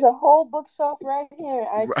 There's a whole bookshelf right here.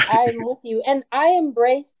 I Right. am with you. And I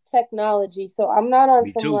embrace technology. So I'm not on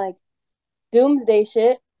Me some too. like doomsday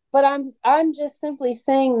shit, but I'm just simply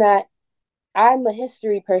saying that I'm a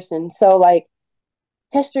history person. So like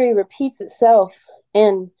history repeats itself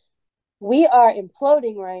and we are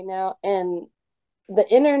imploding right now and the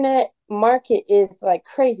internet market is like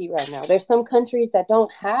crazy right now. There's some countries that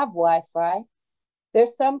don't have Wi-Fi.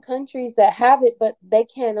 There's some countries that have it, but they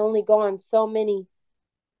can only go on so many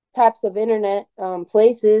types of internet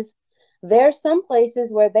places. There's some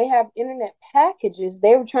places where they have internet packages.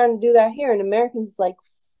 They were trying to do that here, and Americans like,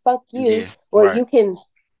 fuck you, Yeah. or Right. you can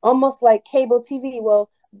almost like cable TV. Well,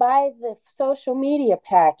 buy the social media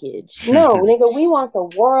package. No, nigga, we want the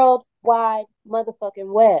worldwide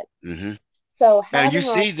motherfucking web. Hmm. So And you having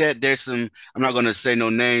our see that there's some. I'm not going to say no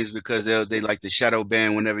names because they like the shadow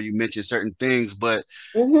ban whenever you mention certain things, but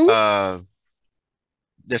mm-hmm, uh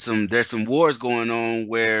there's some wars going on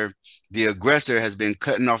where the aggressor has been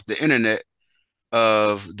cutting off the internet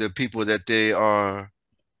of the people that they are,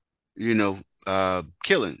 you know,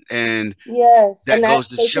 killing, and yes, and that that goes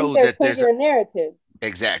to they think show they're that there's changing the narrative.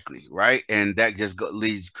 exactly right, and that just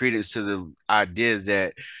leads credence to the idea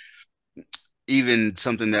that even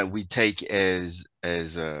something that we take as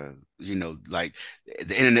you know, like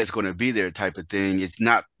the internet's going to be there type of thing, that's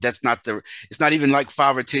not the it's not even like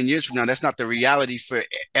 5 or 10 years from now, that's not the reality for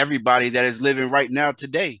everybody that is living right now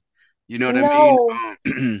today, you know what I mean? No,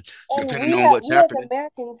 and Depending on what's we as happening.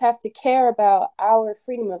 Americans have to care about our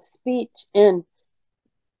freedom of speech and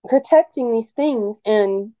protecting these things.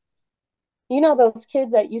 And you know those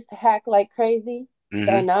kids that used to hack like crazy, the Hmm.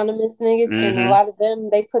 anonymous niggas, and a Hmm. lot of them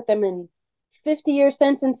they put them in 50-year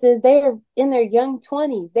sentences. They're in their young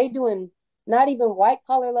 20s. They doing not even white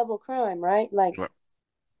collar level crime, right? Like,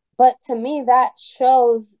 but to me that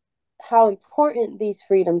shows how important these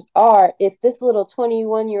freedoms are. If this little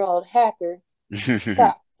 21-year-old hacker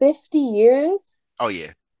got 50 years Oh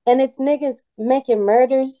yeah. and it's niggas making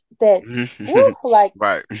murders that, woo, like,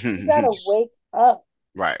 Right. you gotta wake up.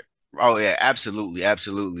 Right. Oh yeah, absolutely,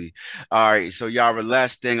 absolutely. All right, so y'all,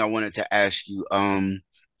 last thing I wanted to ask you.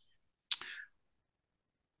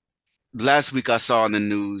 Last week I saw in the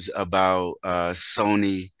news about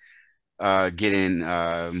Sony getting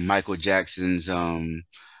Michael Jackson's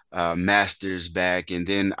masters back, and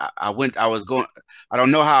then I was going. I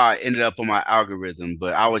don't know how I ended up on my algorithm,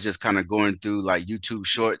 but I was just kind of going through like YouTube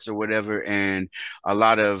Shorts or whatever, and a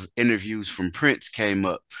lot of interviews from Prince came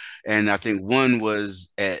up, and I think one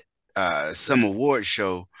was at some award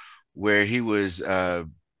show where he was,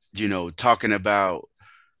 you know, talking about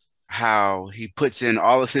how he puts in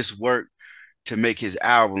all of this work to make his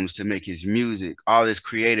albums, to make his music, all this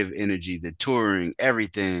creative energy, the touring,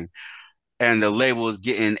 everything, and the label is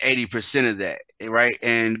getting 80% of that, right?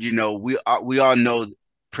 And you know, we all know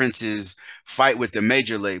Prince's fight with the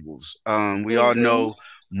major labels. We all Mm-hmm. know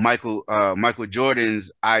Michael Jordan's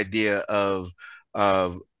idea of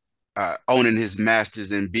owning his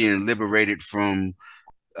masters and being liberated from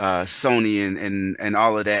Sony and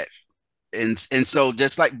all of that. And so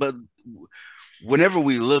just like, but whenever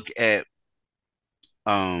we look at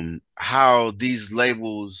how these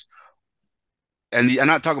labels, and I'm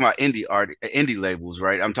not talking about indie labels,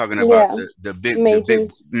 right? I'm talking about Yeah, the big.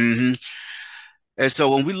 majors. And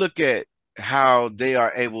so when we look at how they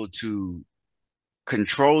are able to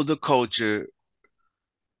control the culture,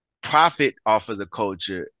 profit off of the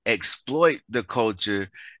culture, exploit the culture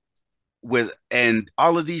with, and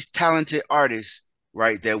all of these talented artists,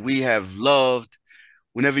 right, that we have loved.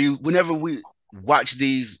 Whenever we watch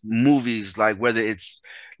these movies, like whether it's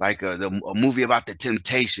like a movie about the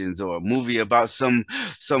Temptations, or a movie about some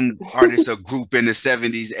artist or group in the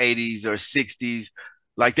 70s, 80s, or 60s,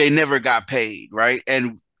 like they never got paid, right?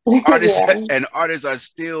 And artists Yeah. and artists are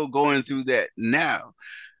still going through that now.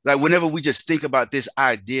 Like whenever we just think about this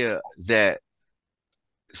idea that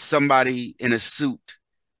somebody in a suit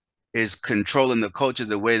is controlling the culture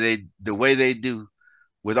the way they do,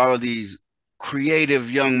 with all of these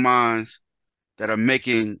creative young minds that are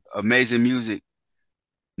making amazing music,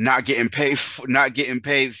 not getting paid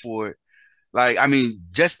for it. Like, I mean,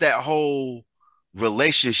 just that whole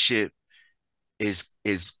relationship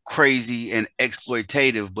is crazy and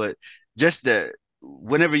exploitative. But just the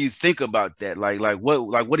whenever you think about that, like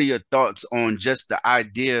what are your thoughts on just the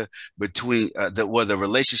idea between the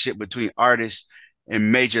relationship between artists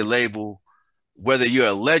and major label, whether you're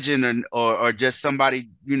a legend, or just somebody,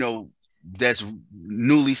 that's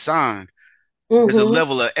newly signed. There's a Hmm.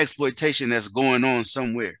 level of exploitation that's going on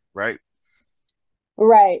somewhere, right?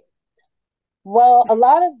 Right. Well, a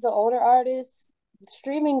lot of the older artists,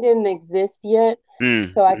 streaming didn't exist yet.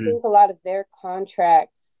 Mm, So I mm, think a lot of their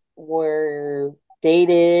contracts were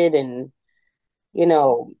dated and, you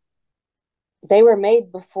know, they were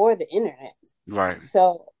made before the internet. right.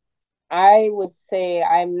 So I would say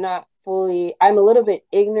I'm a little bit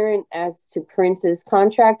ignorant as to Prince's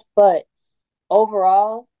contract, but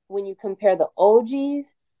overall, when you compare the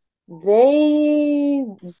OGs, they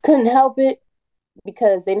couldn't help it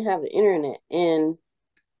because they didn't have the internet. And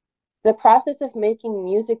the process of making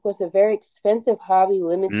music was a very expensive hobby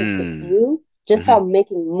limited to Mm, few. Just how mm-hmm,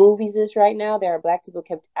 making movies is right now. There are black people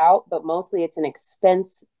kept out, but mostly it's an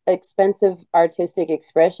expensive artistic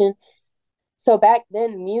expression. So back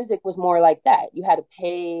then music was more like that. You had to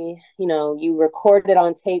pay, you recorded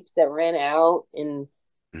on tapes that ran out, and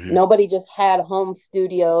mm-hmm. nobody just had home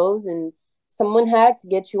studios, and someone had to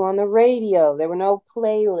get you on the radio. There were no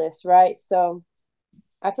playlists, right? So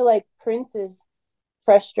I feel like Prince's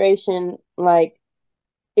frustration, like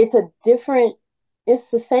it's a different, it's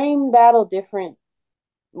the same battle, different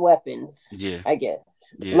weapons, Yeah, I guess.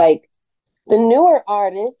 yeah. Like the newer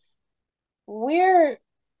artists, we're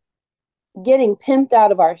getting pimped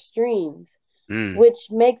out of our streams, Mm, which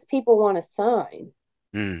makes people want to sign.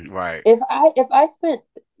 right, If I spent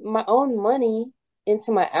my own money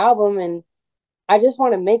into my album and I just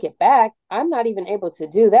want to make it back, I'm not even able to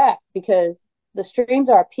do that because the streams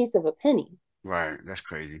are a piece of a penny. right. That's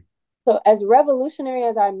crazy. So, as revolutionary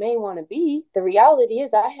as I may want to be, the reality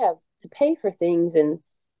is I have to pay for things and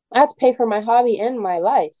I have to pay for my hobby and my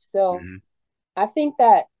life. So, Hmm. I think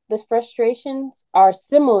that the frustrations are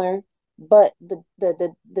similar, but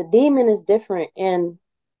the demon is different. And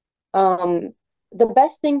um, the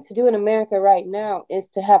best thing to do in America right now is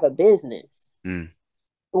to have a business. Mm.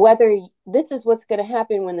 Whether this is what's going to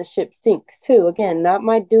happen when the ship sinks, too. Again, not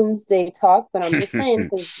my doomsday talk, but I'm just saying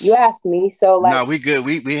because you asked me. So, No, like, we good.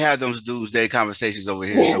 We had those doomsday conversations over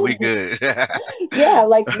here, so we good. yeah,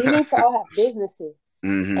 like we need to all have businesses.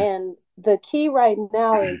 Hmm. And the key right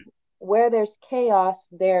now is where there's chaos,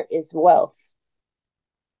 there is wealth.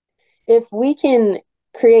 If we can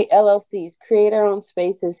create LLCs, create our own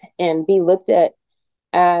spaces, and be looked at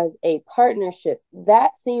as a partnership,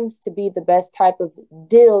 that seems to be the best type of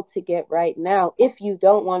deal to get right now if you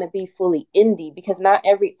don't want to be fully indie, because not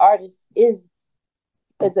every artist is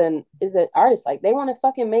an artist. Like they want to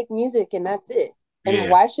fucking make music and that's it. And Yeah.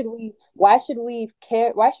 why should we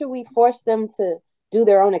force them to do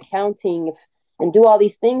their own accounting and do all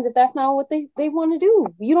these things if that's not what they want to do?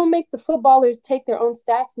 You don't make the footballers take their own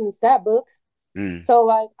stats in the stat books. Mm. So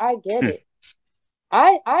like I get it.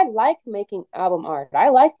 I like making album art. I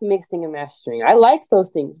like mixing and mastering. I like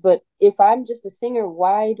those things. But if I'm just a singer,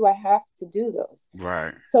 why do I have to do those?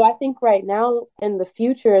 Right. So I think right now in the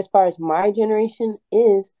future, as far as my generation,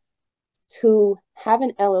 is to have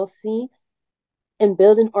an LLC and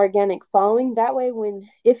build an organic following. That way,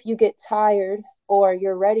 if you get tired or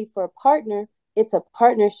you're ready for a partner, it's a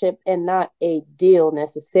partnership and not a deal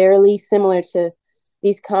necessarily. Similar to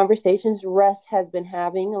these conversations Russ has been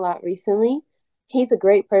having a lot recently. he's a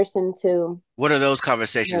great person to, What are those you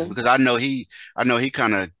conversations? know, Because I know he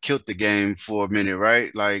kind of killed the game for a minute,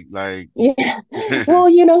 right? Like, yeah. Well,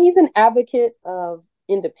 he's an advocate of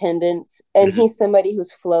independence, and hmm he's somebody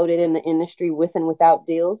who's floated in the industry with and without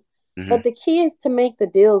deals. hmm But the key is to make the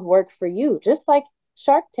deals work for you, just like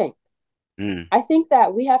Shark Tank. mm, I think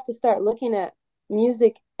that we have to start looking at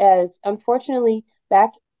music as, unfortunately,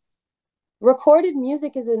 back recorded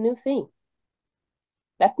music is a new thing.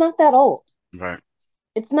 That's not that old. right.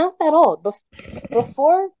 It's not that old.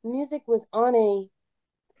 Before music was on a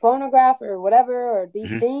phonograph or whatever, or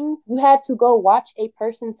these hmm things, you had to go watch a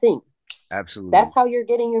person sing. That's Absolutely. how you're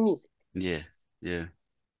getting your music. Yeah. Yeah.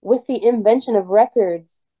 With the invention of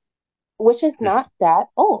records, which is not that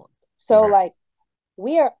old. So, Right. like,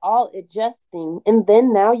 we are all adjusting. And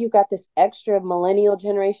then now you got this extra millennial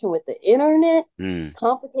generation with the internet Mm,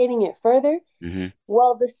 complicating it further. hmm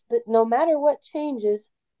Well, no matter what changes,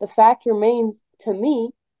 the fact remains to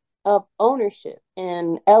me of ownership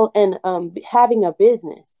and having a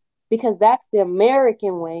business, because that's the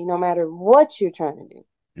American way, no matter what you're trying to do.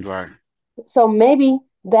 Right. So maybe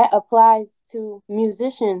that applies to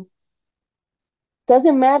musicians.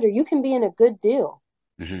 Doesn't matter. You can be in a good deal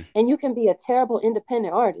hmm and you can be a terrible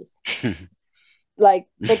independent artist. Like,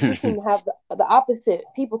 but you can have the opposite.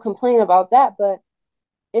 People complain about that, but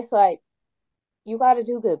it's like you got to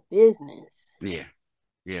do good business. Yeah.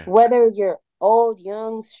 Yeah. Whether you're old,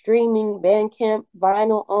 young, streaming, Bandcamp,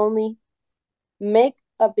 vinyl only, make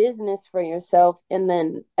a business for yourself and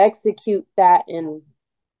then execute that and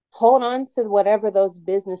hold on to whatever those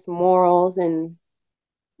business morals and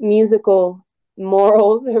musical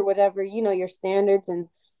morals or whatever, your standards, and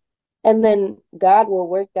then God will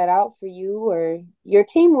work that out for you, or your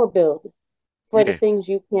team will build for the Yeah. things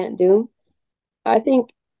you can't do. I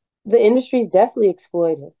think the industry is definitely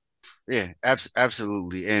exploited. Yeah,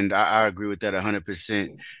 absolutely, and I agree with that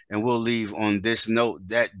 100%. And we'll leave on this note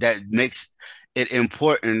that makes it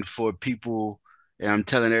important for people, and I'm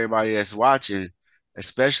telling everybody that's watching,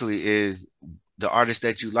 especially is the artists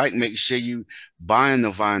that you like. Make sure you buying the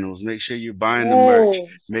vinyls, make sure you're buying the merch,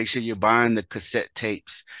 Yes. make sure you're buying the cassette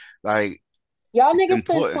tapes. Like Y'all it's niggas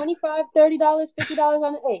spend important. 25, $30, $50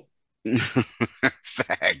 on the eighth.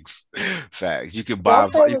 Facts, facts.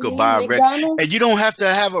 Don't play You with could me, buy a record, McDonald's. and you don't have to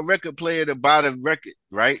have a record player to buy the record,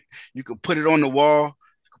 right? You could put it on the wall,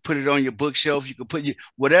 you could put it on your bookshelf, you could put you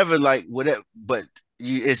whatever, like whatever. But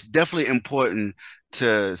it's definitely important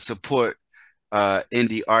to support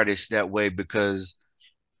indie artists that way because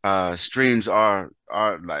streams are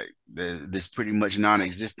like this pretty much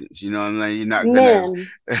non-existence. You know what I'm saying? You're not gonna.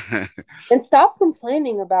 Man, and stop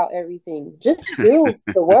complaining about everything. Just do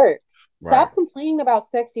the work. Right. Stop complaining about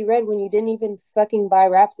Sexy Red when you didn't even fucking buy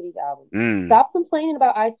Rhapsody's album. Mm, Stop complaining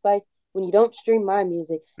about Ice Spice when you don't stream my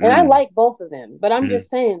music. And I mm, like both of them, but I'm mm, just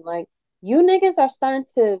saying, like, you niggas are starting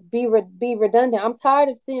to be redundant. I'm tired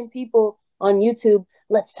of seeing people on YouTube.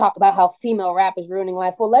 Let's talk about how female rap is ruining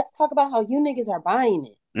life. Well, let's talk about how you niggas are buying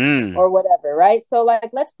it mm. or whatever, right? So, like,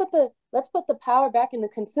 let's put the power back in the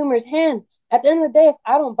consumer's hands. At the end of the day, if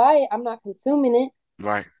I don't buy it, I'm not consuming it.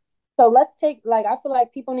 Right. So let's take, like, I feel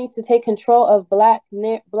like people need to take control of black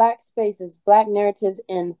spaces, black narratives,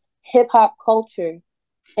 and hip hop culture,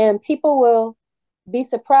 and people will be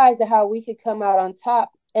surprised at how we could come out on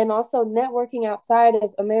top. And also, networking outside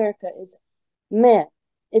of America is, man,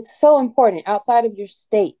 it's so important. Outside of your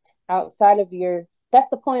state, outside of your, that's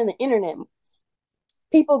the point of the internet.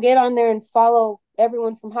 People get on there and follow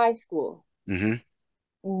everyone from high school, hmm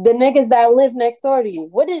the niggas that live next door to you.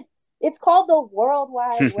 It's called the World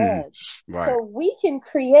Wide Web. Right. So we can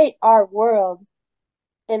create our world,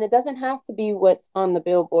 and it doesn't have to be what's on the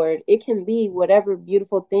billboard. It can be whatever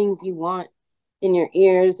beautiful things you want in your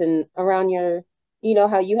ears and around your,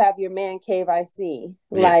 how you have your man cave. I see.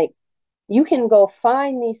 Yeah. Like, you can go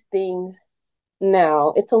find these things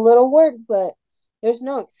now. It's a little work, but there's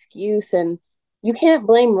no excuse. And you can't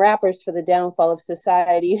blame rappers for the downfall of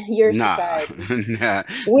society. Your Nah, society. nah,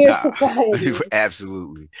 We're nah. society.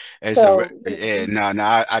 Absolutely. So, Yeah, no,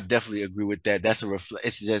 no, I definitely agree with that.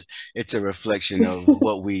 It's a reflection of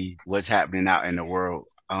what's happening out in the world.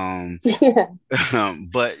 yeah.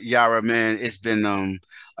 But YaH-Ra, man, it's been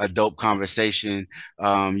a dope conversation.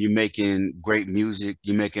 You're making great music.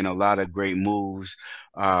 You're making a lot of great moves.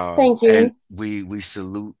 Thank And you. we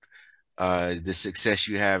salute the success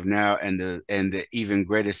you have now and the even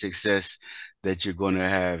greater success that you're going to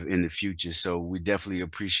have in the future. So we definitely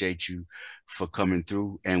appreciate you for coming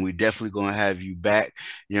through, and we definitely going to have you back.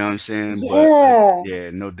 You know what I'm saying? But Yeah.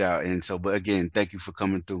 yeah, no doubt. And so, but again, thank you for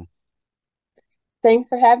coming through. Thanks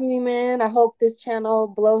for having me, man. I hope this channel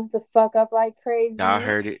blows the fuck up like Y'all crazy.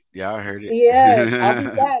 heard it. Y'all heard Yes, I'll be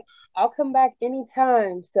it. back. I'll come back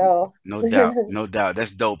anytime. So, No doubt, no doubt.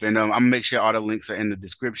 That's dope. And I'm gonna make sure all the links are in the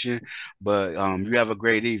description. But you have a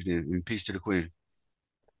great evening and peace to the queen.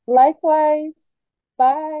 likewise.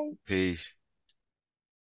 Bye. Peace.